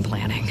wedding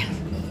planning.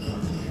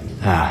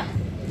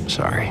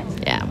 Sorry.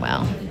 Yeah,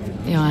 well,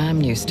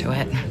 I'm used to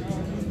it.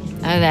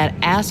 That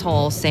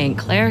asshole St.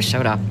 Clair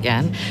showed up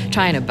again,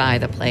 trying to buy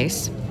the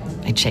place.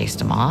 I chased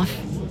him off.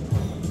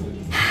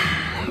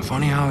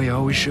 Funny how he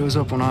always shows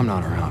up when I'm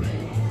not around.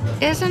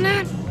 Isn't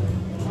it?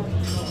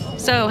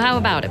 So how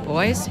about it,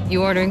 boys?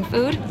 You ordering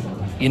food?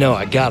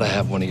 I gotta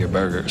have one of your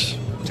burgers.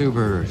 2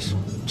 burgers.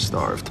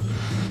 Starved.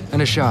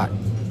 And a shot.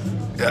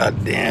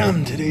 God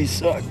damn, today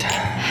sucked.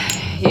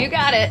 You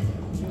got it.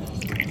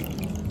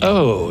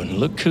 Oh, and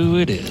look who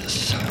it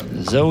is.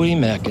 Zoe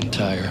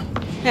McIntyre.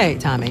 Hey,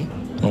 Tommy.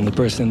 Only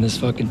person in this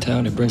fucking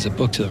town who brings a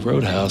book to the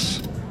Roadhouse.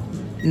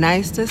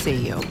 Nice to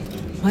see you.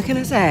 What can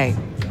I say?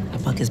 A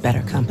book is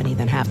better company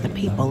than half the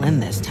people in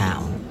this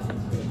town.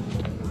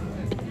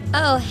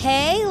 Oh,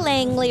 hey,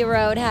 Langley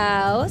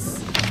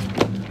Roadhouse.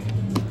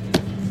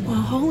 Well,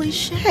 holy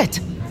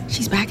shit.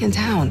 She's back in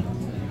town.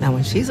 Now,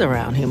 when she's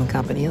around, human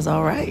company is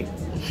all right.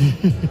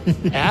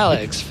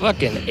 Alex,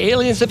 fucking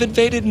aliens have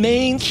invaded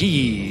Maine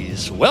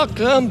Keys.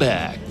 Welcome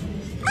back.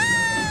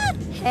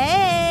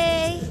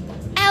 Hey.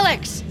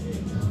 Alex.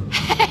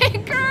 Hey,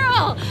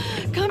 girl.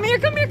 Come here.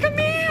 Give me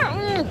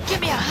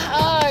a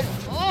hug.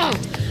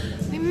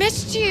 We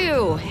missed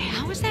you.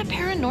 How was that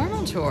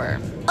paranormal tour?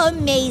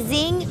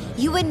 Amazing.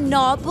 You would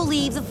not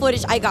believe the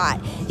footage I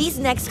got. These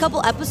next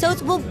couple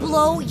episodes will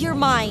blow your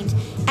mind.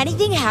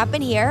 anything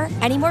happen here?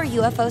 Any more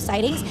UFO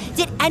sightings?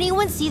 Did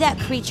anyone see that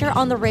creature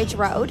on the Ridge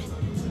Road?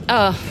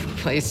 Oh,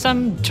 please.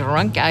 Some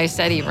drunk guy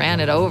said he ran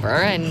it over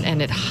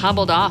and it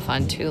hobbled off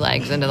on 2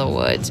 legs into the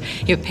woods.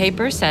 Your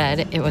paper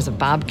said it was a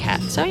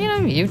bobcat. So,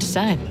 you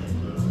decide.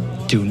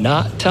 Do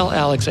not tell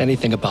Alex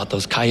anything about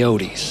those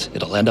coyotes.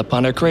 It'll end up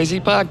on our crazy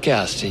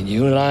podcast, and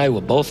you and I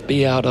will both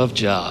be out of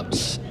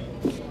jobs.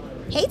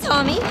 Hey,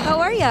 Tommy. How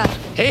are ya?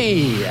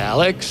 Hey,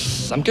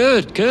 Alex. I'm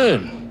good.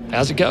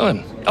 How's it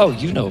going? Oh,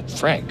 you know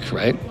Frank,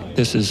 right?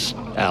 This is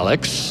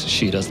Alex.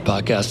 She does the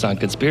podcast on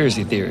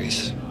conspiracy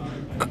theories.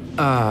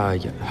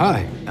 Yeah.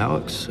 Hi,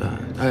 Alex.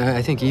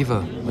 I think Eva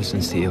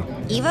listens to you.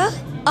 Eva?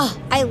 Oh,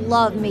 I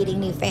love meeting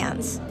new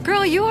fans.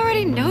 Girl, you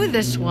already know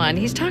this one.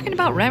 He's talking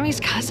about Remy's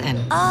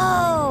cousin.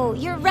 Oh,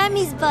 you're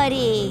Remy's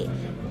buddy.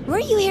 Were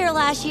you here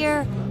last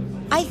year?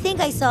 I think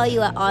I saw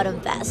you at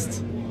Autumn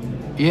Fest.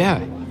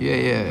 Yeah.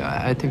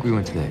 I think we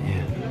went to that,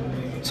 yeah.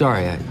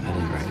 Sorry, I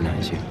didn't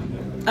recognize you.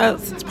 Oh,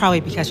 it's probably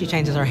because she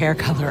changes her hair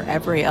color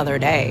every other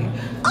day.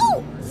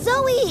 Oh,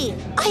 Zoe!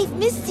 I've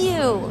missed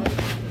you.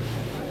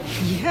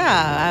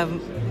 Yeah,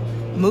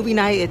 movie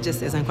night, it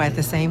just isn't quite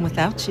the same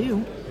without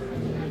you.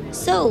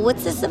 So,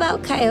 what's this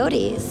about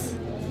coyotes?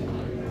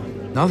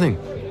 Nothing.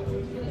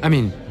 I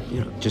mean,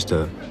 just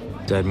a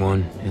dead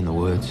one in the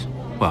woods.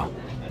 Well,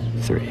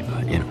 3,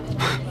 but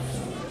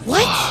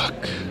What?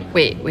 Fuck.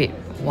 Wait,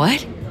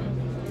 what?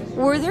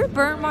 Were there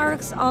burn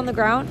marks on the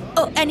ground?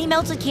 Oh, any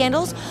melted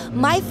candles?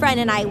 My friend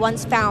and I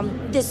once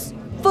found this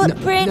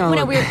footprint no,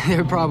 when we were...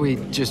 They're probably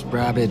just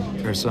rabid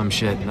or some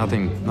shit.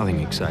 Nothing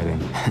exciting.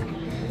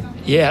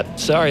 Yeah,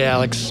 sorry,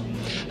 Alex.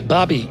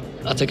 Bobby,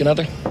 I'll take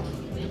another.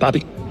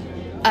 Bobby.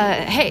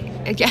 Hey,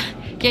 yeah,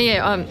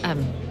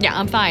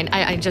 I'm fine.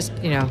 I just,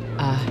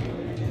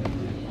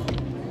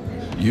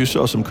 You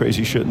saw some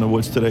crazy shit in the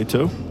woods today,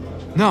 too?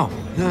 No,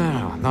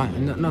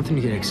 nothing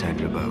to get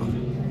excited about.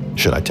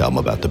 Should I tell them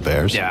about the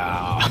bears?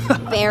 Yeah.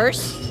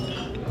 Bears?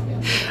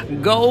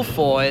 Go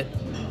for it.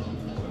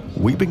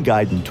 We've been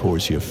guiding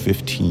tours here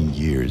 15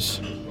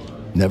 years.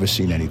 Never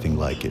seen anything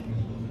like it.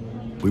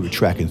 We were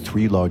tracking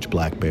 3 large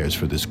black bears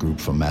for this group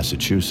from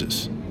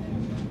Massachusetts.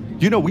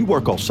 We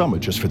work all summer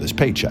just for this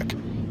paycheck.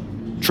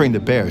 Train the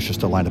bears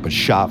just to line up a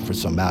shot for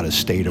some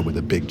out-of-stater with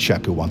a big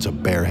check who wants a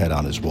bear head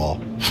on his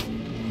wall.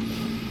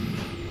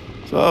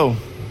 So,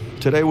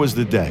 today was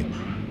the day.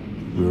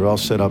 We were all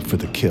set up for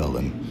the kill,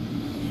 and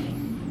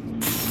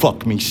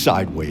fuck me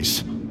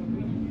sideways.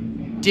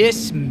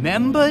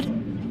 Dismembered?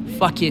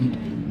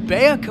 Fucking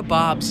bear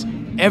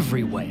kebabs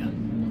everywhere.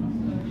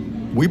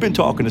 We've been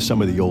talking to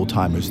some of the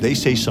old-timers. They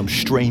say some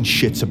strange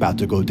shit's about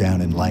to go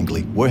down in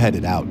Langley. We're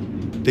headed out.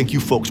 Think you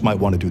folks might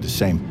want to do the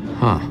same.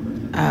 Huh.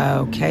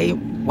 Okay.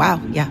 Wow.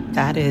 Yeah,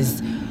 that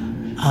is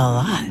a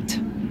lot.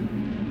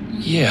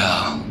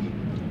 Yeah.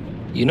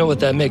 You know what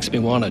that makes me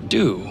want to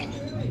do?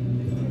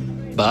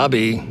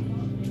 Bobby,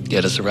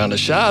 get us a round of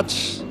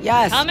shots.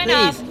 Yes, Coming please.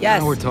 up.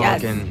 Yes, Now we're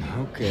yes. talking.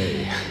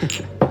 Okay.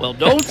 Well,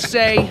 don't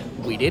say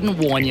we didn't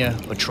warn you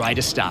or try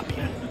to stop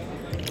you.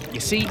 You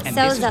see, and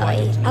So, this is why...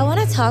 Zoe, I want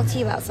to talk to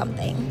you about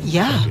something.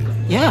 Yeah.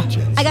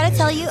 I gotta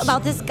tell you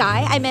about this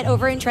guy I met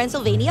over in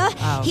Transylvania.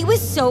 Oh. He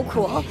was so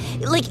cool.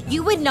 Like,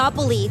 you would not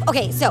believe.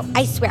 Okay, so,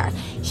 I swear,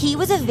 he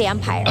was a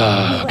vampire. Oh,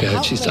 We were God,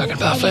 out she's late talking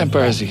about and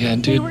vampires again,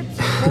 We dude. were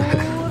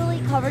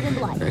totally covered in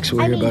blood. Next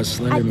we hear about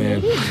Slender I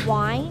Man. made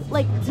wine,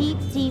 like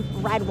deep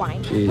red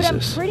wine. But I'm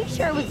Jesus. pretty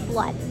sure it was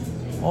blood.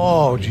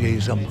 Oh,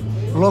 jeez,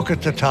 look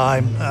at the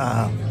time.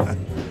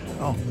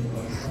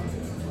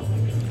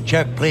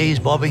 Check, please,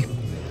 Bobby.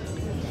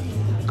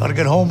 Gotta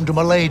get home to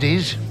my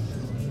ladies.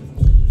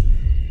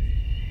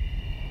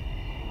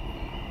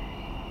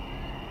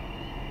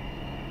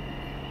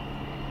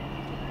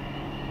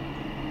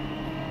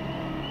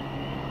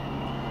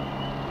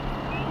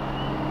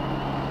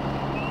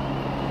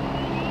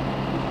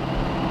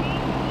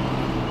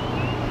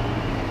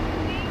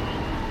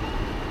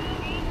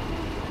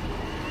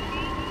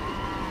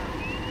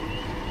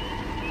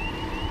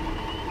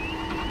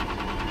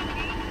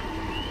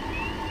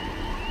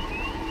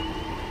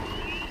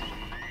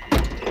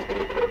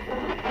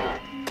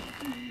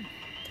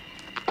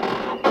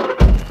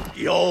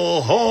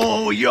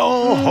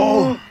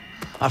 Yo-ho,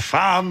 a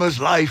farmer's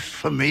life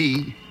for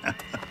me.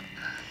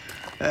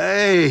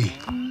 Hey,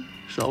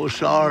 so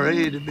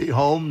sorry to be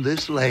home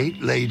this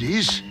late,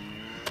 ladies.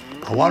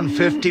 I won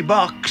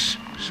 $50,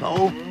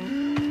 so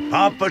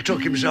Papa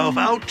took himself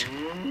out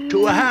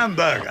to a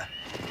hamburger.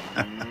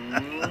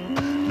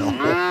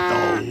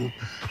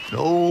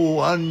 No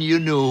one you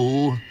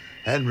knew,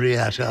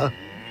 Henrietta.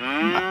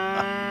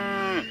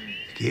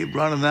 Keep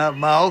running that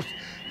mouth,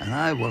 and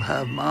I will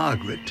have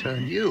Margaret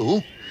turn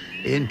you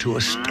into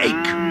a steak.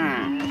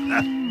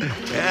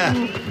 Yeah,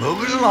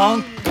 move it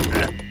along.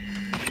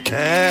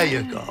 There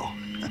you go.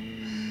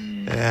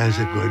 There's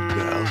a good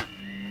girl.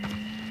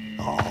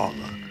 Oh,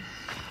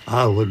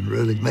 I wouldn't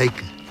really make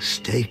a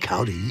steak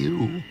out of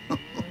you.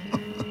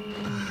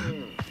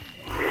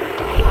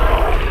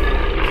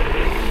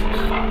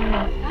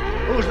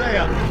 Who's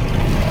there?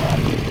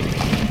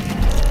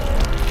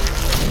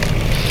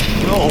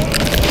 No.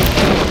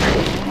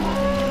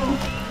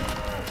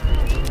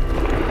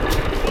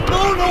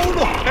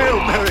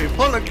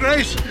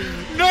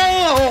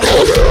 No!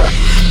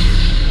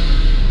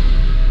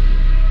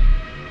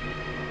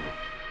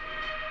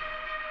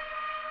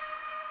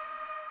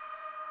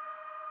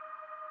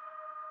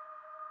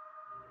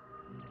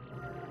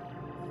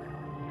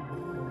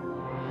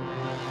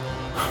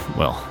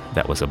 Well,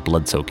 that was a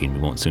blood-soaking we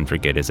won't soon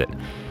forget, is it?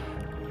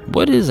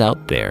 What is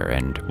out there,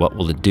 and what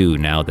will it do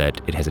now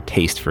that it has a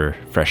taste for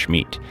fresh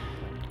meat?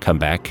 Come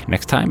back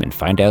next time and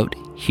find out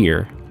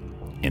here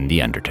in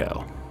the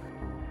Undertow.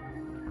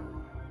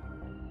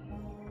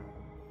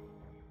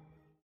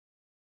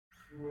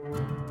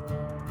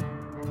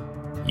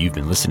 You've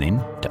been listening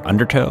to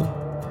Undertow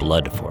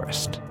Blood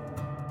Forest.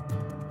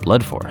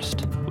 Blood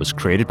Forest was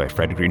created by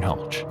Fred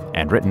Greenhalgh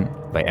and written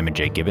by Emma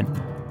J. Gibbon,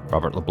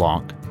 Robert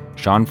LeBlanc,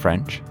 Sean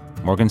French,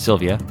 Morgan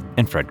Sylvia,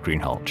 and Fred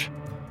Greenhalgh.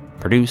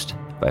 Produced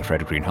by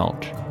Fred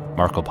Greenhalgh,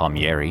 Marco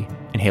Palmieri,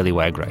 and Haley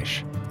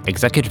Wagreich.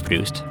 Executive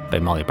produced by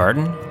Molly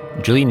Barton,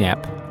 Julie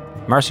Knapp,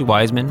 Marcy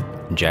Wiseman,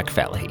 and Jack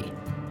Falahee.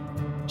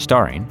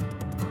 Starring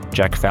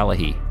Jack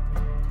Falahee,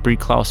 Brie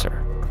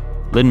Klauser,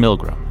 Lynn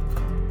Milgram,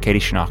 Katie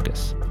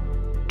Shinakis,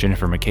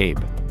 Jennifer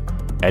McCabe,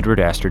 Edward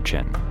Astor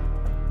Chin,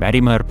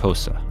 Maddie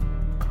Mariposa,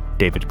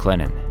 David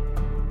Glennon,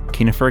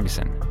 Keena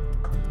Ferguson,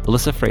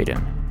 Alyssa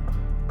Fraden,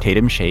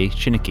 Tatum Shea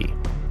Shinicki,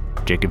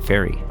 Jacob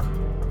Ferry,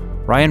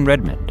 Ryan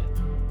Redmond,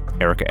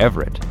 Erica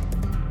Everett,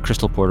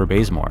 Crystal Porter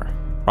Bazemore,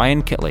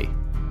 Ryan Kitley,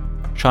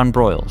 Sean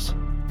Broyles,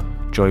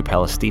 Joy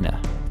Palestina,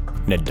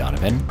 Ned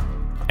Donovan,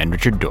 and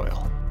Richard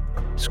Doyle.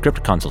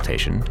 Script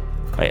consultation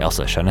by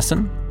Elsa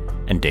Shunnison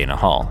and Dana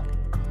Hall.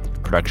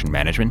 Production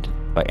management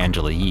by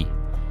Angela Yee.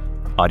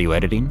 Audio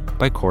editing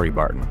by Corey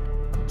Barton.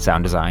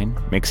 Sound design,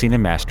 mixing,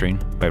 and mastering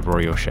by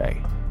Rory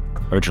O'Shea.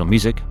 Original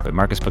music by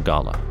Marcus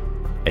Bagala.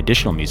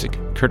 Additional music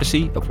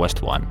courtesy of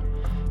West One.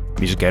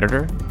 Music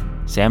editor,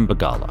 Sam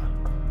Bagala.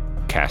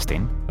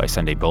 Casting by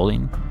Sunday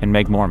Bowling and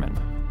Meg Morman.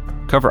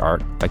 Cover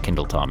art by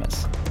Kendall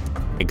Thomas.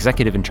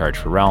 Executive in charge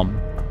for Realm,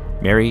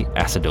 Mary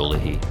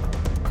Asadolahi.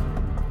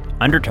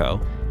 Undertow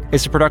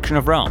is a production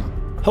of Realm,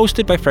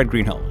 hosted by Fred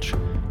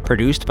Greenhalgh.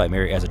 Produced by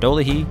Mary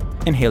Asadolahi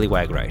and Haley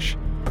Wagreich.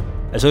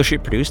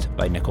 Associate produced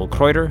by Nicole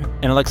Kreuter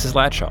and Alexis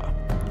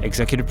Latshaw.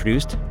 Executive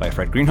produced by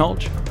Fred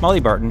Greenhalgh, Molly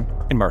Barton,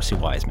 and Marcy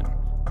Wiseman.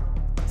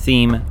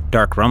 Theme,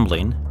 Dark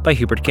Rumbling, by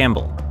Hubert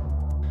Campbell.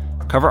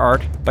 Cover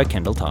art by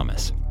Kendall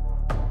Thomas.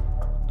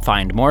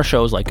 Find more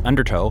shows like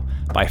Undertow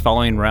by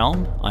following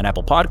Realm on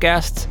Apple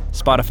Podcasts,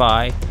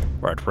 Spotify,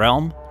 or at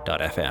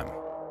realm.fm.